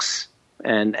Fox,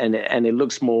 and it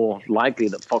looks more likely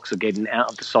that Fox are getting out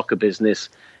of the soccer business,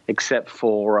 except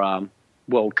for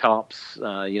World Cups,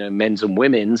 men's and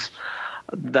women's,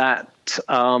 that,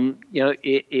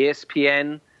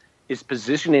 ESPN is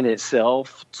positioning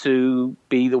itself to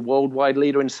be the worldwide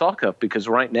leader in soccer, because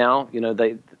right now,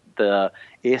 the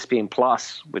ESPN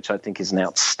Plus, which I think is an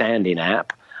outstanding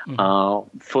app,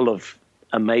 full of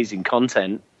amazing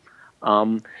content.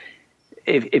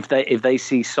 If they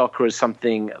see soccer as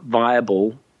something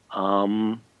viable,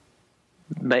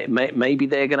 maybe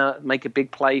they're going to make a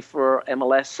big play for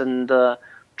MLS and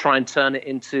try and turn it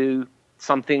into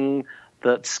something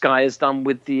that Sky has done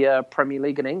with the Premier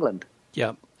League in England.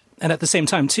 Yeah. And at the same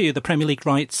time, too, the Premier League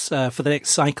rights for the next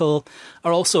cycle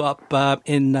are also up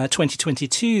in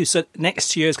 2022. So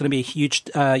next year is going to be a huge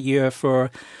year for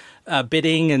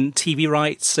bidding and TV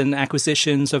rights and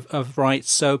acquisitions of rights.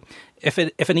 So if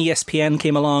an ESPN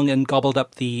came along and gobbled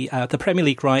up the Premier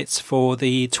League rights for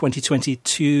the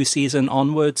 2022 season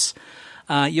onwards,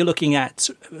 you're looking at,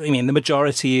 the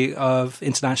majority of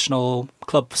international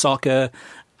club soccer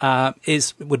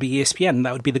would be ESPN.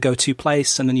 That would be the go-to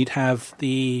place, and then you'd have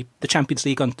the Champions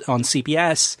League on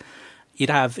CBS. you'd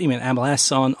have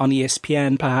MLS on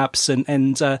ESPN perhaps,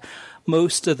 and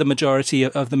most of the majority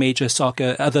of the major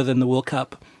soccer, other than the World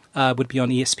Cup, would be on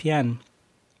ESPN.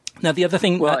 Now, the other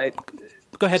thing...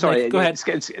 Go ahead, sorry, Nick, go ahead.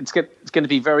 It's going to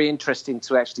be very interesting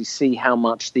to actually see how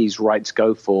much these rights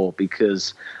go for,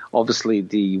 because obviously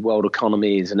the world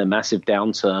economy is in a massive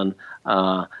downturn.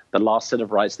 The last set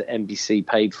of rights that NBC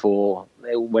paid for,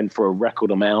 it went for a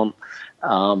record amount.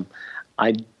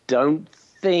 I don't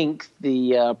think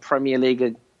the Premier League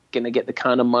are going to get the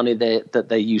kind of money that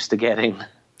they're used to getting.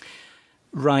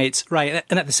 Right.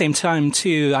 And at the same time,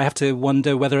 too, I have to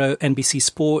wonder whether NBC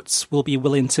Sports will be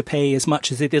willing to pay as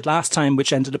much as they did last time,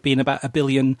 which ended up being about $1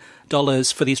 billion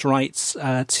for these rights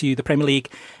to the Premier League.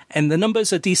 And the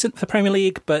numbers are decent for the Premier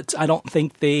League, but I don't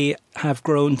think they have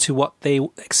grown to what they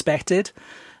expected.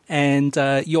 And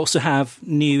you also have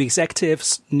new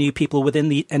executives, new people within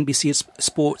the NBC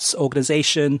Sports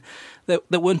organization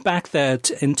that weren't back there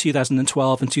in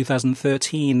 2012 and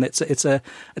 2013. It's a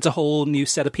whole new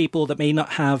set of people that may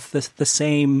not have the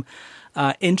same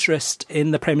interest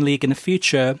in the Premier League in the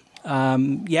future.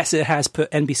 Yes, it has put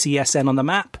NBCSN on the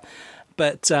map,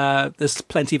 but there's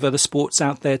plenty of other sports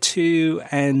out there too.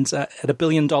 And at $1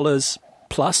 billion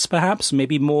plus, perhaps,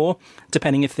 maybe more,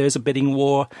 depending if there's a bidding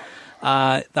war,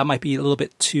 that might be a little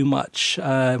bit too much.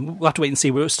 We'll have to wait and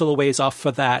see. We're still a ways off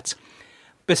for that.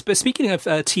 But speaking of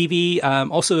TV,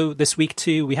 also this week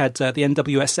too, we had the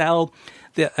NWSL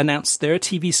that announced their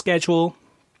TV schedule.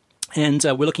 And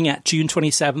we're looking at June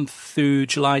 27th through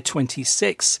July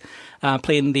 26th,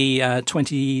 playing the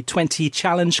 2020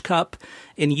 Challenge Cup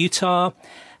in Utah.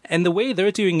 And the way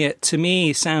they're doing it, to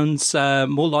me, sounds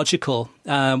more logical.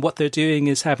 What they're doing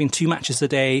is having 2 matches a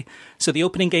day. So the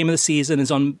opening game of the season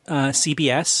is on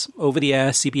CBS, over-the-air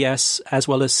CBS, as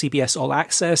well as CBS All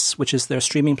Access, which is their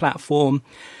streaming platform.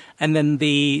 And then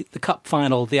the Cup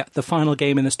final, the final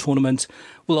game in this tournament,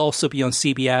 will also be on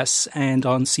CBS and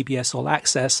on CBS All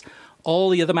Access.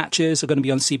 All the other matches are going to be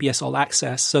on CBS All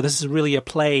Access. So this is really a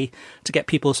play to get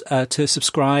people to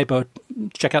subscribe or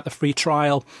check out the free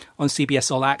trial on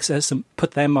CBS All Access and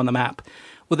put them on the map.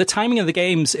 With the timing of the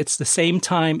games, it's the same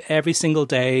time every single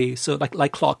day, so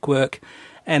like clockwork.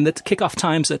 And the kickoff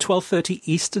times are 12:30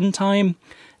 Eastern Time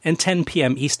and 10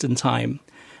 p.m. Eastern Time.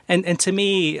 And to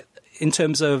me, in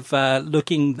terms of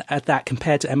looking at that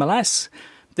compared to MLS,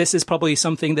 this is probably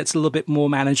something that's a little bit more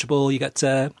manageable. You got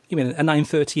a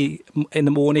 9:30 in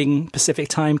the morning Pacific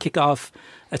time kickoff,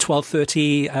 a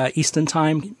 12:30 Eastern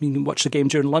time. You can watch the game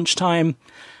during lunchtime,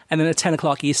 and then a 10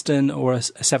 o'clock Eastern or a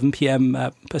 7 p.m.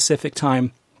 Pacific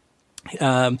time.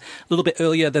 A little bit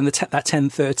earlier than that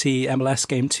 10:30 MLS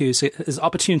game too. So there's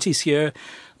opportunities here.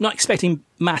 Not expecting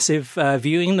massive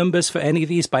viewing numbers for any of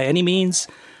these by any means,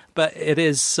 but it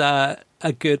is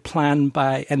a good plan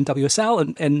by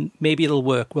NWSL, and maybe it'll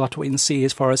work. We'll have to wait and see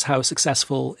as far as how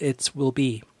successful it will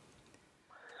be.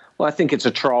 Well, I think it's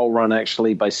a trial run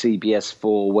actually by CBS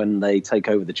for when they take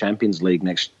over the Champions League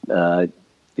the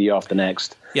year after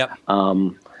next. Yep.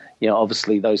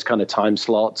 Obviously those kind of time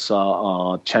slots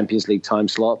are Champions League time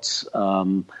slots.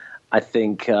 I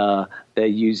think they're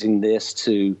using this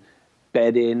to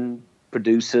bed in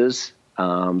producers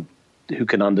who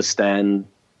can understand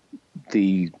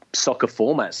the soccer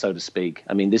format, so to speak.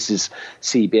 I mean, this is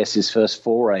CBS's first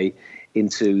foray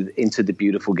into the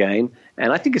beautiful game,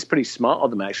 and I think it's pretty smart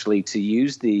of them actually to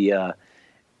use the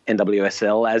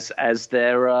NWSL as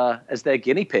their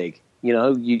guinea pig. You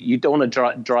don't want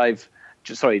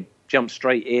to jump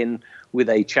straight in with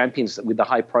the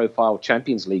high profile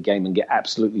Champions League game and get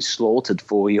absolutely slaughtered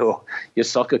for your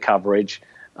soccer coverage.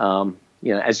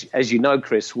 As you know,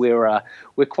 Chris, we're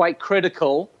quite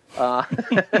critical.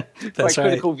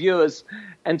 Critical viewers,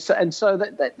 and so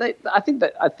I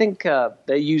think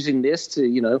they're using this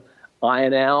to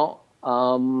iron out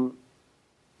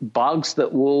bugs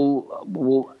that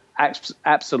will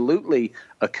absolutely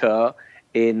occur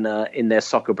in their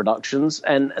soccer productions,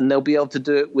 and they'll be able to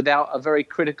do it without a very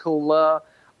critical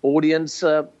audience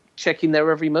checking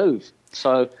their every move.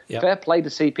 So fair play to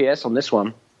CBS on this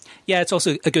one. Yeah, it's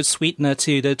also a good sweetener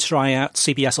to try out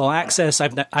CBS All Access. I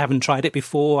haven't tried it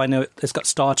before. I know it's got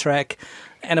Star Trek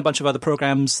and a bunch of other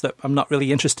programs that I'm not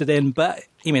really interested in. But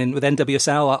with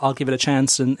NWSL, I'll give it a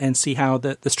chance and see how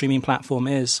the streaming platform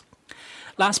is.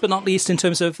 Last but not least, in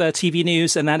terms of TV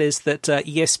news, and that is that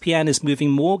ESPN is moving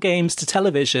more games to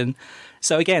television.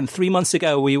 So again, 3 months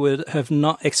ago, we would have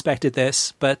not expected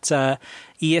this, but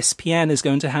ESPN is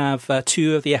going to have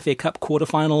 2 of the FA Cup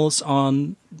quarterfinals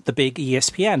on the big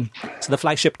ESPN. So the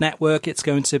flagship network, it's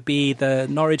going to be the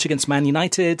Norwich against Man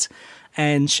United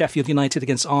and Sheffield United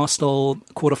against Arsenal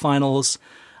quarterfinals.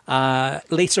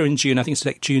 later in June. I think it's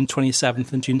like June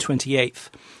 27th and June 28th.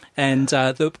 And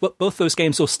both those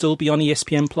games will still be on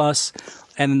ESPN Plus,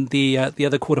 and the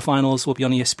other quarterfinals will be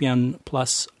on ESPN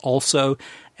Plus also.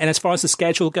 And as far as the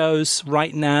schedule goes,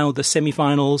 right now the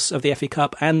semifinals of the FA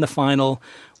Cup and the final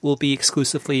will be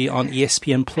exclusively on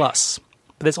ESPN Plus.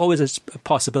 But there's always a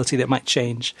possibility that it might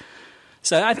change.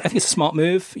 So I think it's a smart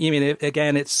move. I mean,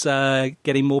 again, it's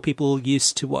getting more people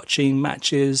used to watching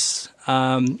matches.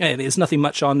 There's nothing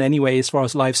much on anyway as far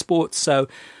as live sports, so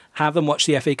have them watch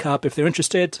the FA Cup. If they're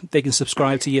interested, they can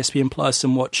subscribe to ESPN Plus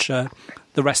and watch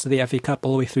the rest of the FA Cup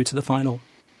all the way through to the final.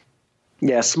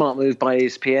 Yeah, smart move by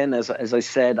ESPN. As I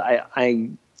said,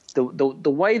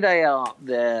 the way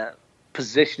they're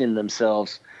positioning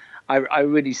themselves, I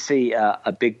really see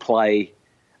a big play,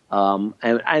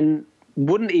 and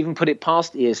wouldn't even put it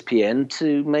past ESPN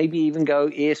to maybe even go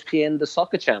ESPN the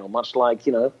soccer channel, much like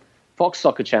Fox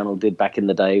Soccer Channel did back in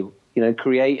the day.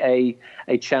 Create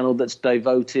a channel that's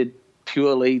devoted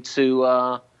purely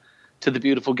to the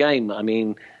beautiful game. I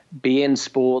mean, beIN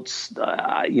Sports,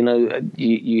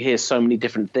 you hear so many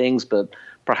different things, but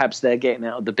perhaps they're getting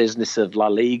out of the business of La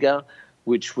Liga,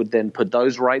 which would then put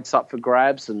those rights up for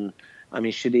grabs. And I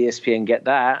mean, should ESPN get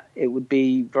that, it would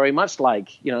be very much like,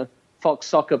 Fox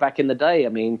Soccer back in the day. I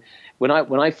mean, when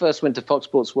I first went to Fox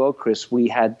Sports World, Chris, we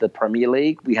had the Premier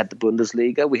League, we had the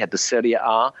Bundesliga, we had the Serie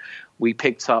A. We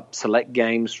picked up select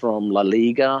games from La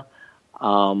Liga.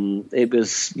 It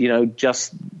was,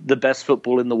 just the best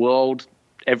football in the world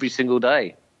every single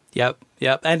day. Yep.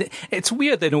 And it's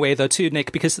weird in a way, though, too,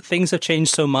 Nick, because things have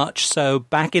changed so much. So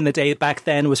back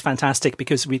then was fantastic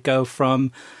because we'd go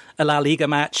from a La Liga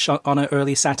match on an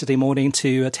early Saturday morning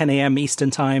to a 10 a.m.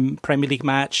 Eastern Time Premier League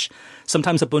match,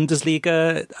 sometimes a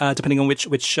Bundesliga, depending on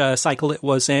which cycle it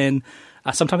was in.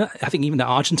 Sometimes, I think, even the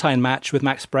Argentine match with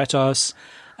Max Bretos.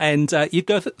 And you'd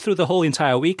go through the whole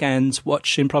entire weekend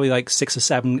watching probably like 6 or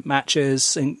 7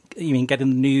 matches and getting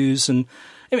the news. And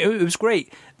it was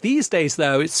great. These days,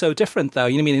 though, it's so different, though.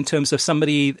 In terms of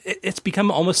somebody, it's become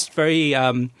almost very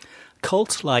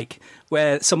cult-like,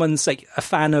 where someone's like a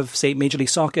fan of, say, Major League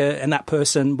Soccer, and that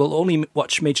person will only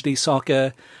watch Major League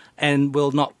Soccer and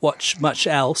will not watch much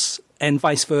else, and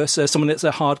vice versa. Someone that's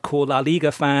a hardcore La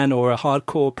Liga fan or a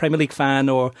hardcore Premier League fan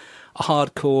or a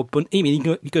hardcore...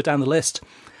 you go down the list.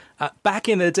 Back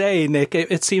in the day, Nick,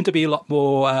 it seemed to be a lot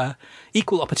more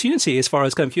equal opportunity as far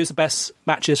as going, here's the best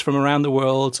matches from around the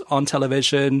world on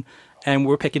television, and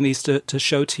we're picking these to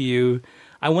show to you.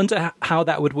 I wonder how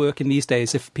that would work in these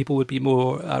days, if people would be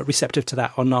more receptive to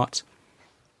that or not.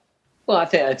 Well, I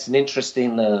think it's an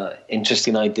interesting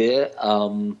idea.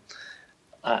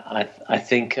 I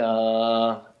think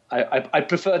I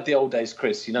preferred the old days,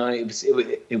 Chris.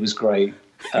 It was great.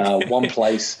 One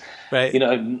place, right?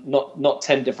 Not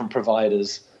 10 different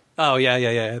providers. Oh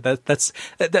yeah. That's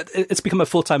it's become a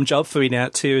full-time job for me now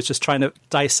too. It's just trying to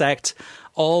dissect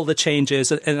all the changes,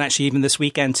 and actually even this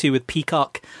weekend too, with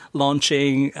Peacock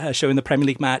launching, showing the Premier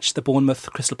League match, the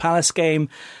Bournemouth Crystal Palace game.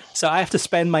 So I have to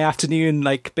spend my afternoon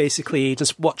basically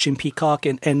just watching Peacock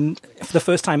and for the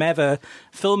first time ever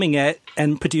filming it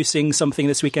and producing something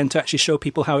this weekend to actually show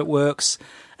people how it works,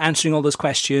 answering all those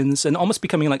questions, and almost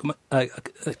becoming like a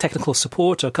technical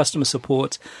support or customer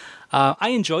support. I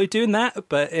enjoy doing that,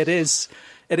 but it is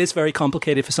very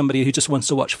complicated for somebody who just wants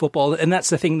to watch football. And that's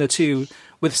the thing, though, too,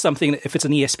 with something, if it's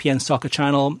an ESPN soccer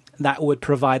channel, that would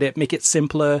provide it, make it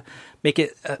simpler, make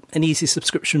it an easy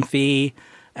subscription fee,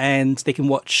 and they can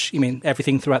watch,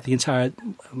 everything throughout the entire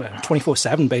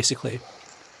 24/7, basically.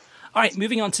 All right,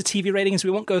 moving on to TV ratings.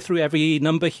 We won't go through every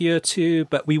number here, too,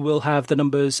 but we will have the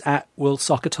numbers at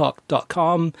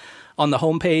worldsoccertalk.com on the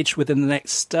homepage within the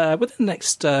next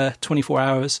 24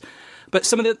 hours. But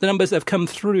some of the numbers that have come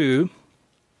through,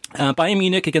 Bayern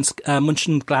Munich against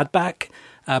Mönchengladbach,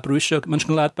 Borussia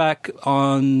Mönchengladbach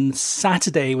on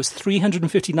Saturday was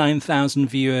 359,000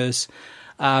 viewers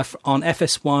on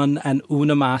FS1 and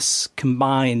UNIMAS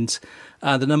combined.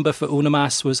 The number for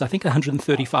UNIMAS was, I think,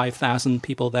 135,000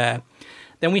 people there.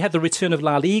 Then we had the return of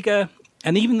La Liga,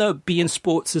 and even though beIN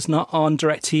Sports is not on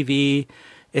DirecTV,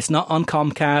 it's not on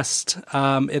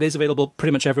Comcast, it is available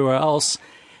pretty much everywhere else.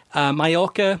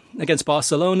 Mallorca against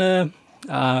Barcelona,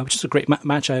 which is a great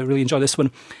match. I really enjoyed this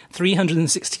one.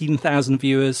 316,000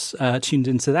 viewers tuned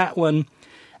into that one.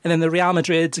 And then the Real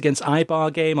Madrid against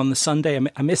Eibar game on the Sunday.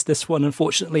 I missed this one,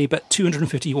 unfortunately, but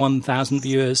 251,000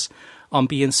 viewers on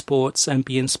beIN Sports and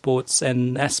beIN Sports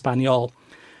and Espanyol.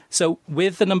 So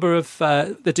with the number of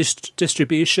the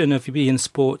distribution of beIN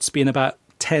Sports being about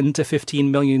 10 to 15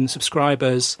 million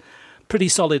subscribers, pretty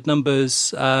solid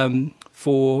numbers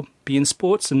for beIN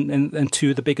Sports and two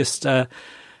of the biggest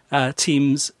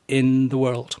teams in the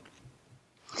world.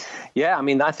 Yeah, I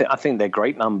mean, I think they're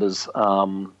great numbers,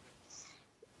 and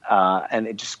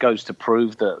it just goes to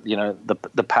prove that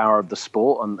the power of the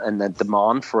sport and the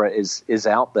demand for it is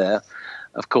out there.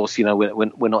 Of course,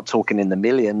 we're not talking in the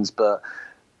millions, but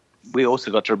we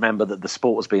also got to remember that the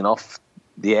sport has been off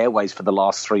the airways for the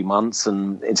last 3 months,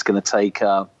 and it's going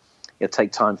to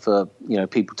take time for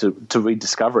people to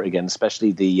rediscover it again,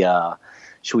 especially the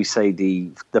shall we say the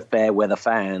fair weather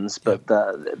fans. But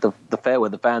the fair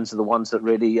weather fans are the ones that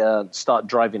really start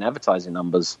driving advertising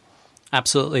numbers.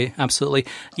 Absolutely.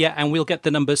 Yeah, and we'll get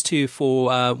the numbers too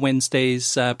for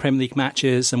Wednesday's Premier League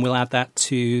matches, and we'll add that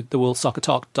to the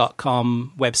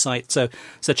worldsoccertalk.com website.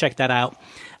 So check that out.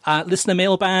 Listener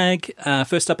mailbag.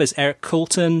 First up is Eric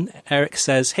Coulton. Eric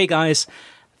says, "Hey guys,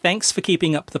 thanks for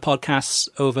keeping up the podcasts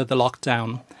over the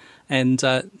lockdown." And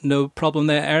no problem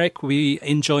there, Eric. We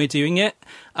enjoy doing it.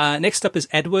 Next up is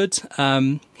Edward.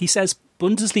 He says,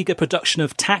 Bundesliga production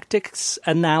of tactics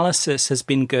analysis has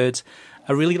been good.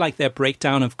 I really like their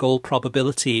breakdown of goal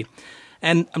probability.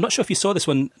 And I'm not sure if you saw this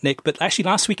one, Nick, but actually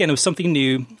last weekend it was something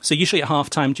new. So usually at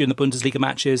halftime during the Bundesliga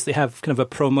matches, they have kind of a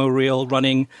promo reel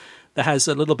running that has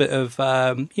a little bit of,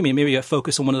 maybe a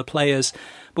focus on one of the players.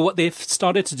 But what they've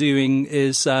started to doing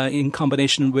is, in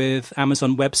combination with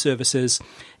Amazon Web Services,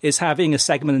 is having a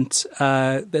segment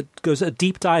that goes a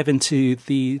deep dive into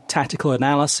the tactical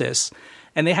analysis.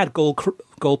 And they had goal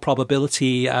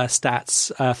probability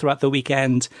stats throughout the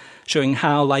weekend, showing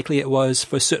how likely it was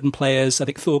for certain players. I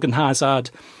think Thorgan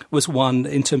Hazard was one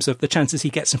in terms of the chances he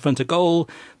gets in front of goal,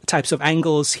 the types of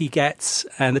angles he gets,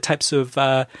 and the types of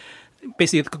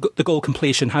basically the goal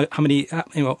completion, how many,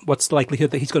 what's the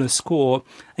likelihood that he's going to score,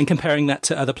 and comparing that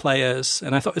to other players.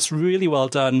 And I thought it's really well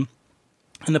done.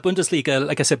 And the Bundesliga,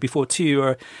 like I said before too,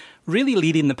 are really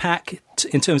leading the pack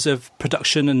in terms of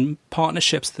production and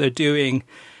partnerships that they're doing.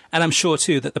 And I'm sure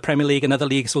too that the Premier League and other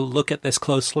leagues will look at this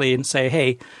closely and say,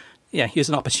 hey, yeah, here's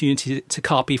an opportunity to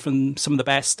copy from some of the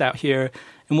best out here.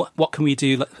 And what can we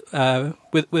do with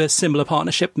a similar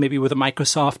partnership, maybe with a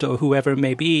Microsoft or whoever it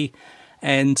may be,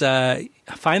 and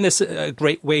find this a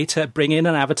great way to bring in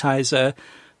an advertiser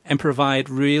and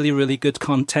provide really, really good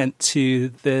content to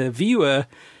the viewer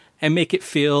and make it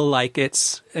feel like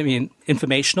it's,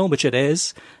 informational, which it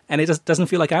is, and it just doesn't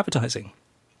feel like advertising.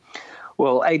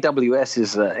 Well, AWS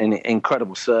is an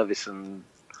incredible service, and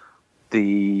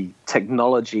the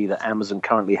technology that Amazon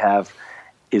currently have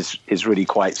is really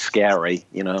quite scary.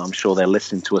 I'm sure they're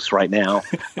listening to us right now.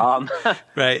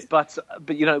 Right. But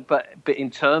in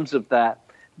terms of that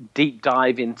deep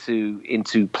dive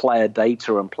into player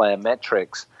data and player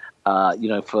metrics,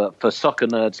 for soccer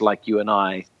nerds like you and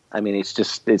I mean,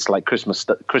 it's like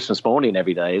Christmas morning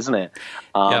every day, isn't it?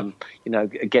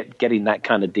 Getting that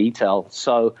kind of detail.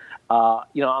 So,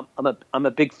 I'm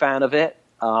a big fan of it.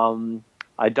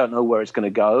 I don't know where it's going to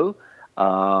go.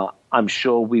 I'm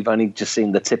sure we've only just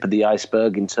seen the tip of the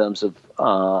iceberg in terms of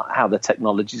how the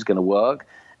technology is going to work,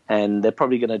 and they're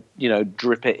probably going to,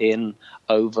 drip it in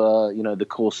over, the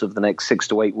course of the next 6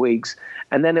 to 8 weeks,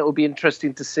 and then it will be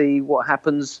interesting to see what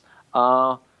happens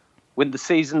when the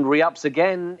season re-ups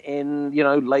again in,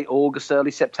 late August,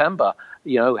 early September.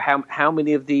 How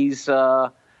many of these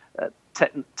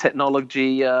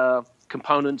technology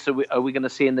components are we going to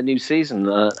see in the new season?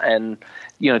 And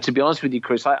to be honest with you,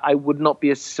 Chris, I would not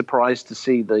be surprised to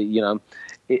see the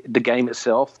game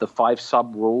itself, the 5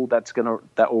 sub rule that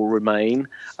will remain.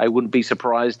 I wouldn't be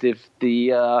surprised if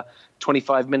the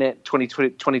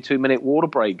 22-minute water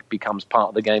break becomes part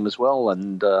of the game as well,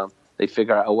 and they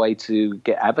figure out a way to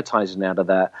get advertising out of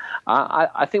that.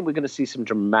 I think we're going to see some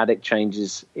dramatic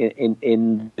changes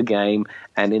in the game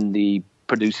and in the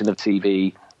producing of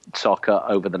TV soccer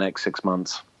over the next 6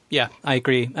 months. Yeah, I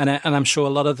agree. And I'm sure a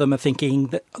lot of them are thinking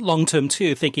that long-term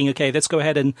too, thinking, okay, let's go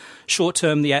ahead and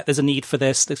short-term, there's a need for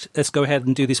this. Let's go ahead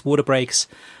and do these water breaks.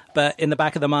 But in the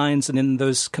back of their minds and in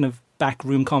those kind of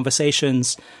backroom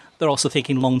conversations, they're also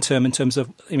thinking long-term in terms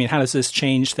of, how does this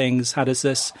change things? How does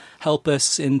this help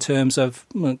us in terms of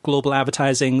global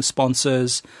advertising,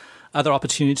 sponsors, other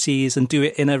opportunities, and do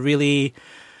it in a really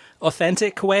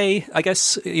authentic way, I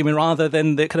guess, rather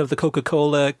than the kind of the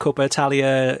Coca-Cola, Coppa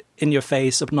Italia,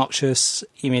 in-your-face, obnoxious,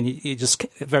 you're just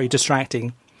very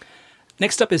distracting.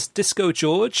 Next up is Disco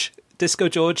George. Disco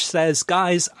George says,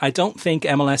 guys, I don't think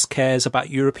MLS cares about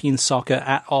European soccer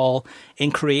at all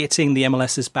in creating the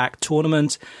MLS's back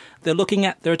tournament. They're looking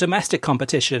at their domestic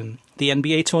competition, the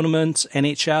NBA tournament,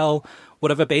 NHL,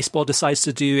 whatever baseball decides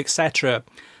to do, etc.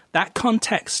 That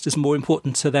context is more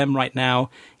important to them right now,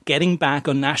 getting back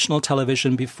on national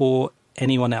television before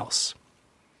anyone else.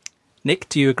 Nick,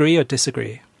 do you agree or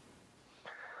disagree?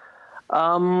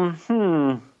 I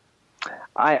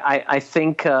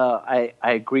think I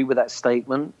agree with that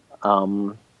statement.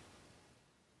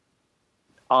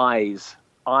 Eyes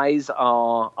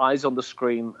on the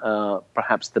screen,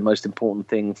 perhaps the most important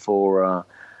thing for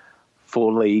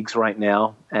leagues right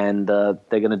now, and they're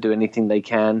going to do anything they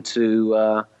can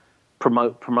to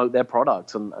promote their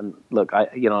product. And look,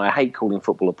 I hate calling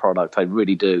football a product, I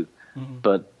really do,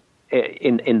 but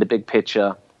in the big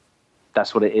picture,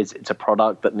 that's what it is. It's a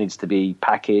product that needs to be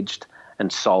packaged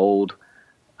and sold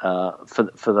for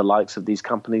the likes of these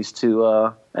companies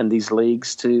and these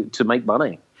leagues to make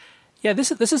money. Yeah,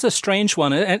 this is a strange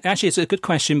one. Actually, it's a good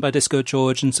question by Disco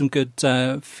George and some good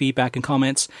feedback and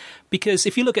comments. Because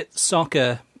if you look at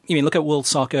soccer, look at World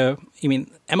Soccer,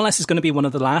 MLS is going to be one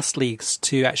of the last leagues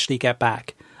to actually get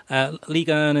back.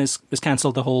 Liga 1 is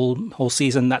cancelled the whole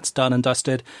season. That's done and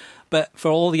dusted. But for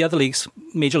all the other leagues,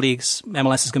 major leagues,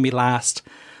 MLS is going to be last.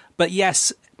 But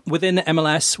yes, within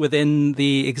MLS, within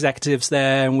the executives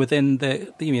there, and within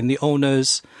the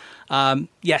owners,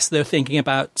 yes, they're thinking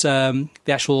about the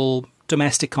actual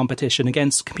domestic competition,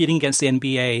 competing against the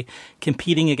NBA,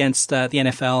 competing against the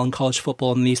NFL and college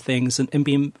football and these things, and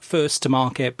being first to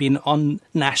market, being on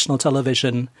national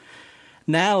television.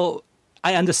 Now,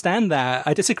 I understand that.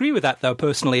 I disagree with that, though,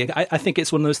 personally. I think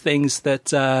it's one of those things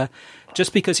that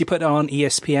just because you put it on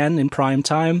ESPN in prime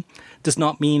time does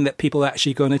not mean that people are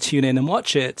actually going to tune in and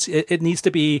watch it. It needs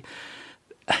to be...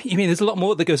 there's a lot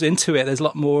more that goes into it. There's a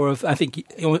lot more of, I think,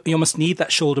 you almost need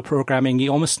that shoulder programming.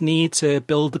 You almost need to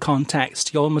build the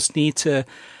context. You almost need to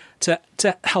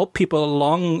help people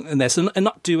along in this and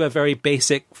not do a very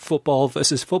basic football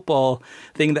versus football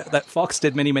thing that Fox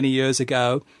did many, many years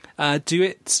ago. Do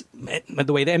it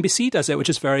the way the NBC does it, which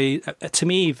is very, to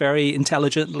me, very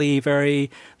intelligently, they're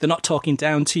not talking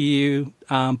down to you,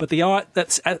 but they are,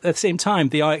 that's at the same time,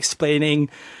 they are explaining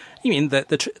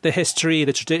the history,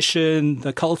 the tradition,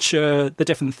 the culture, the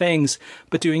different things,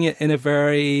 but doing it in a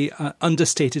very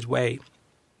understated way.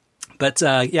 But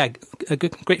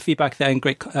great feedback there and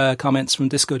great comments from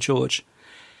Disco George.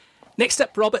 Next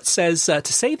up, Robert says, to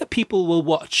say that people will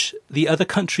watch the other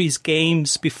countries'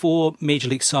 games before Major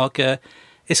League Soccer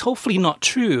is hopefully not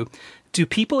true. Do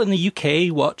people in the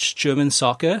UK watch German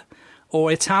soccer? Or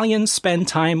Italians spend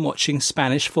time watching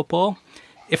Spanish football?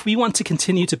 If we want to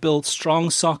continue to build strong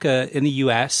soccer in the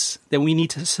US, then we need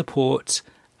to support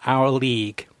our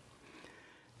league.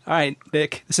 All right,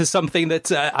 Nick, this is something that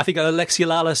I think Alexia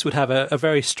Lalas would have a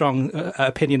very strong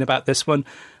opinion about this one.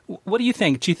 What do you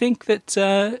think? Do you think that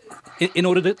in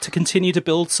order to continue to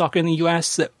build soccer in the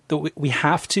US, that we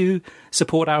have to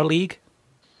support our league?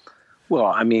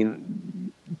 Well,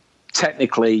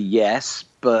 technically, yes,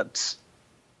 but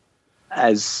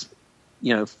as...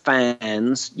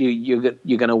 fans, you're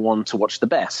going to want to watch the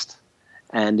best,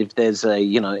 and if there's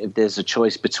a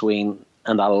choice between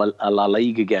a La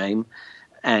Liga game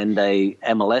and a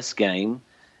MLS game,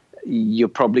 you're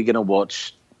probably going to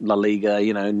watch La Liga,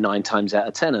 9 times out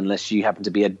of 10, unless you happen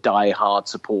to be a die-hard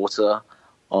supporter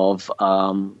of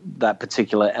that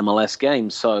particular MLS game.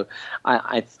 So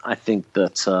I think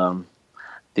that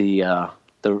the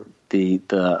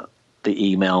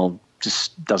email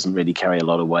just doesn't really carry a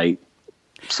lot of weight.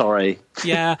 Sorry.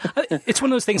 Yeah, it's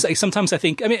one of those things. Like sometimes I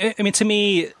think. To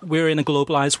me, we're in a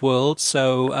globalized world,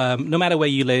 so no matter where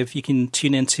you live, you can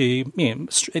tune into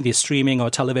either streaming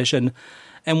or television,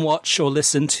 and watch or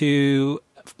listen to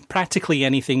practically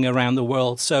anything around the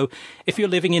world. So if you're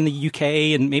living in the UK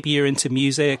and maybe you're into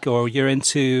music or you're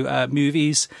into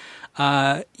movies,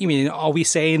 are we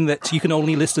saying that you can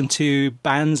only listen to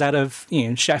bands out of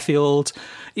Sheffield,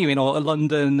 or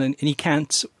London, and you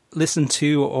can't listen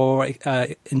to or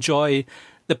enjoy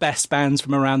the best bands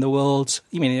from around the world,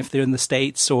 if they're in the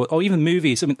States or even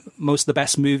movies? Most of the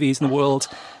best movies in the world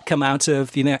come out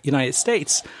of the United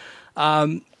States.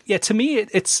 To me,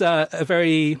 it's a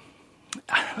very,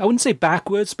 I wouldn't say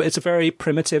backwards, but it's a very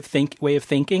primitive way of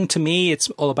thinking. To me, it's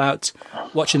all about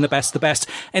watching the best.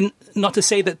 And not to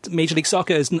say that Major League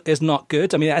Soccer is not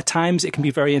good. At times it can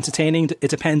be very entertaining. It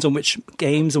depends on which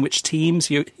games and which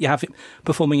teams you have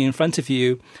performing in front of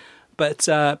you. But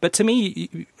to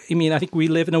me, I think we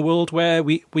live in a world where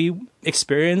we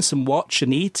experience and watch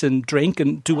and eat and drink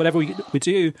and do whatever we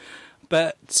do,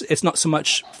 but it's not so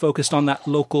much focused on that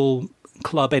local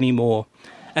club anymore.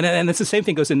 And it's the same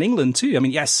thing goes in England too.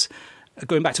 Yes,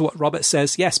 going back to what Robert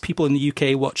says, yes, people in the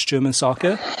UK watch German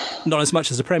soccer, not as much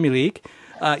as the Premier League.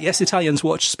 Yes, Italians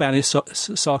watch Spanish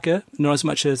soccer, not as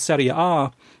much as Serie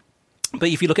A. But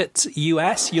if you look at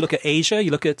US, you look at Asia,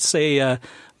 you look at, say,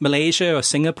 Malaysia or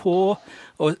Singapore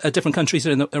or different countries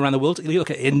around the world, you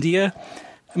look at India,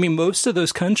 I mean, most of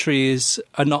those countries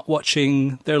are not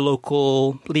watching their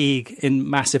local league in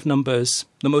massive numbers.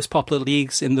 The most popular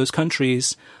leagues in those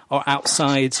countries are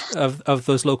outside of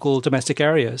those local domestic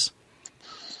areas.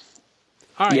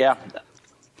 All right. Yeah.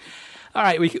 All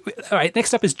right. All right.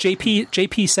 Next up is JP.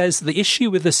 JP says the issue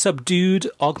with the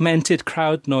subdued, augmented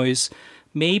crowd noise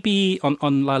may be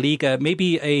on La Liga,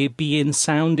 maybe a beIN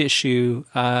sound issue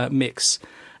mix,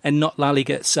 and not La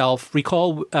Liga itself.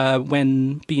 Recall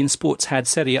when beIN Sports had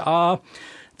Serie A,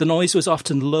 the noise was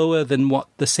often lower than what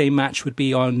the same match would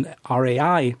be on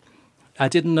RAI. I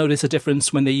didn't notice a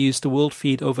difference when they used the world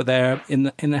feed over there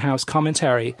in the house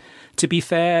commentary. To be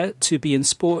fair to beIN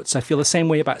Sports, I feel the same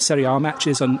way about Serie A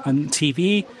matches on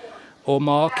TV, or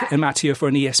Mark and Matteo for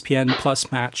an ESPN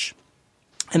Plus match.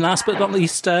 And last but not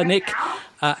least, Nick,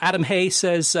 Adam Hay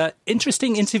says,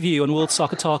 interesting interview on World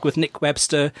Soccer Talk with Nick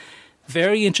Webster.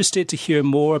 Very interested to hear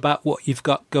more about what you've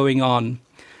got going on.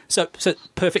 So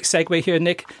perfect segue here,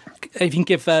 Nick. If you can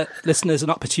give listeners an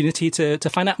opportunity to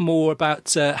find out more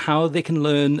about how they can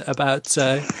learn about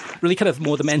really kind of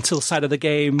more the mental side of the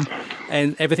game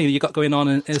and everything that you've got going on,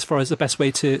 and as far as the best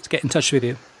way to get in touch with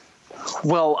you.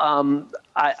 Well,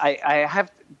 I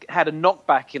have had a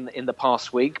knockback in the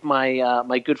past week.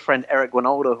 My good friend Eric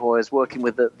Winaldo, who I was working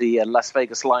with at the Las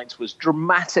Vegas Lights, was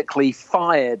dramatically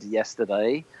fired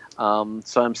yesterday.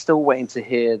 So I'm still waiting to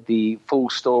hear the full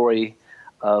story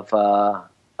of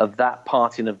that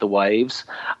parting of the waves.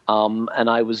 And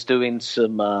I was doing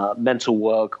some mental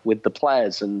work with the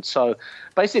players. And so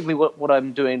basically what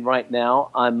I'm doing right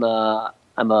now, I'm a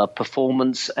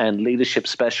performance and leadership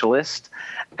specialist,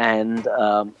 and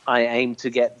I aim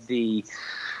to get the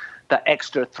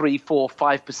extra 3, 4,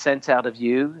 5% out of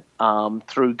you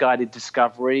through guided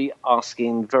discovery,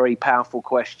 asking very powerful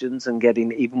questions and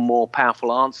getting even more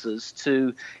powerful answers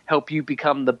to help you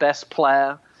become the best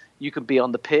player you can be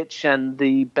on the pitch and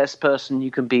the best person you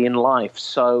can be in life.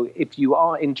 So if you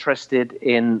are interested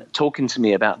in talking to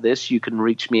me about this, you can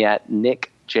reach me at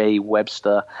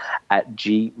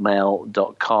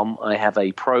nickjwebster@gmail.com. I have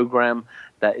a program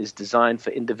that is designed for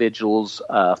individuals,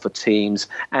 for teams,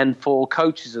 and for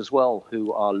coaches as well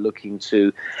who are looking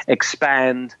to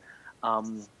expand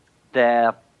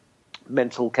their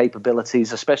mental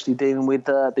capabilities, especially dealing with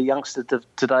the youngsters of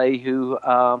today who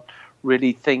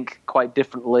really think quite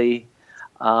differently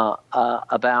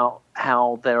about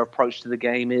how their approach to the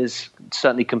game is,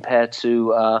 certainly compared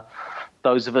to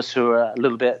those of us who are a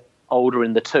little bit older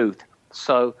in the tooth.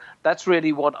 So that's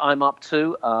really what I'm up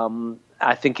to.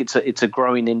 I think it's a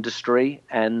growing industry,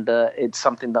 and it's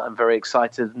something that I'm very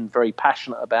excited and very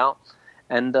passionate about.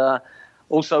 And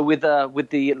also with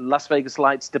the Las Vegas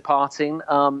Lights departing,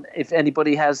 if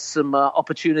anybody has some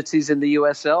opportunities in the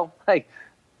USL, hey,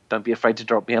 don't be afraid to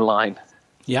drop me a line.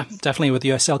 Yeah, definitely. With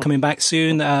the USL coming back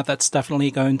soon, that's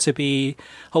definitely going to be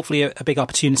hopefully a big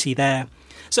opportunity there.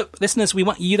 So, listeners, we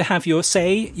want you to have your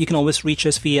say. You can always reach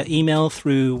us via email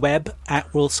through web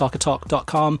at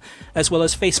worldsoccertalk.com, as well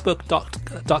as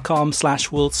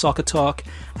facebook.com/worldsoccertalk,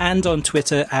 and on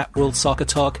Twitter at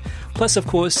worldsoccertalk. Plus, of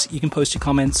course, you can post your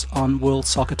comments on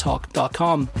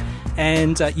worldsoccertalk.com.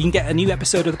 And you can get a new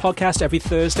episode of the podcast every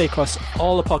Thursday across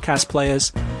all the podcast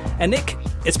players. And Nick,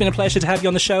 it's been a pleasure to have you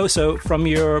on the show. So from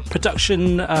your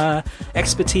production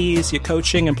expertise, your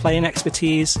coaching and playing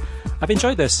expertise, I've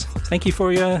enjoyed this. Thank you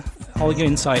for all your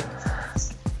insight.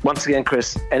 Once again,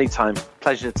 Chris, anytime.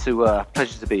 Pleasure to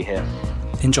be here.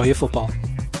 Enjoy your football.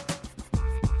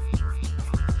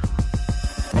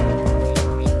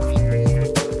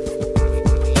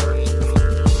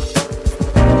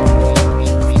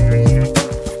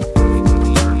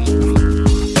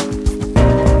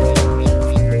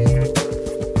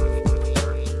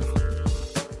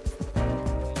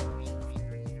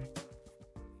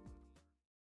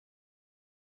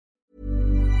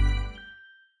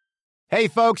 Hey,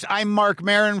 folks, I'm Mark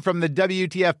Maron from the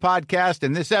WTF Podcast,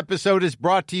 and this episode is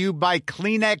brought to you by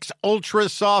Kleenex Ultra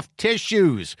Soft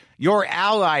Tissues, your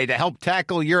ally to help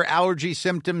tackle your allergy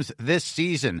symptoms this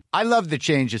season. I love the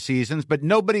change of seasons, but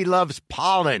nobody loves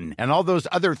pollen and all those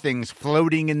other things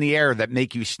floating in the air that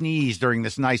make you sneeze during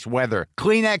this nice weather.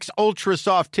 Kleenex Ultra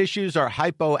Soft Tissues are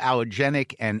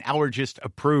hypoallergenic and allergist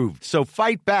approved, so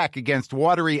fight back against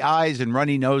watery eyes and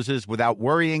runny noses without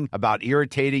worrying about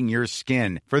irritating your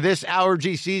skin. For this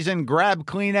allergy season, grab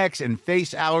Kleenex and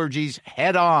face allergies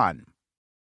head on.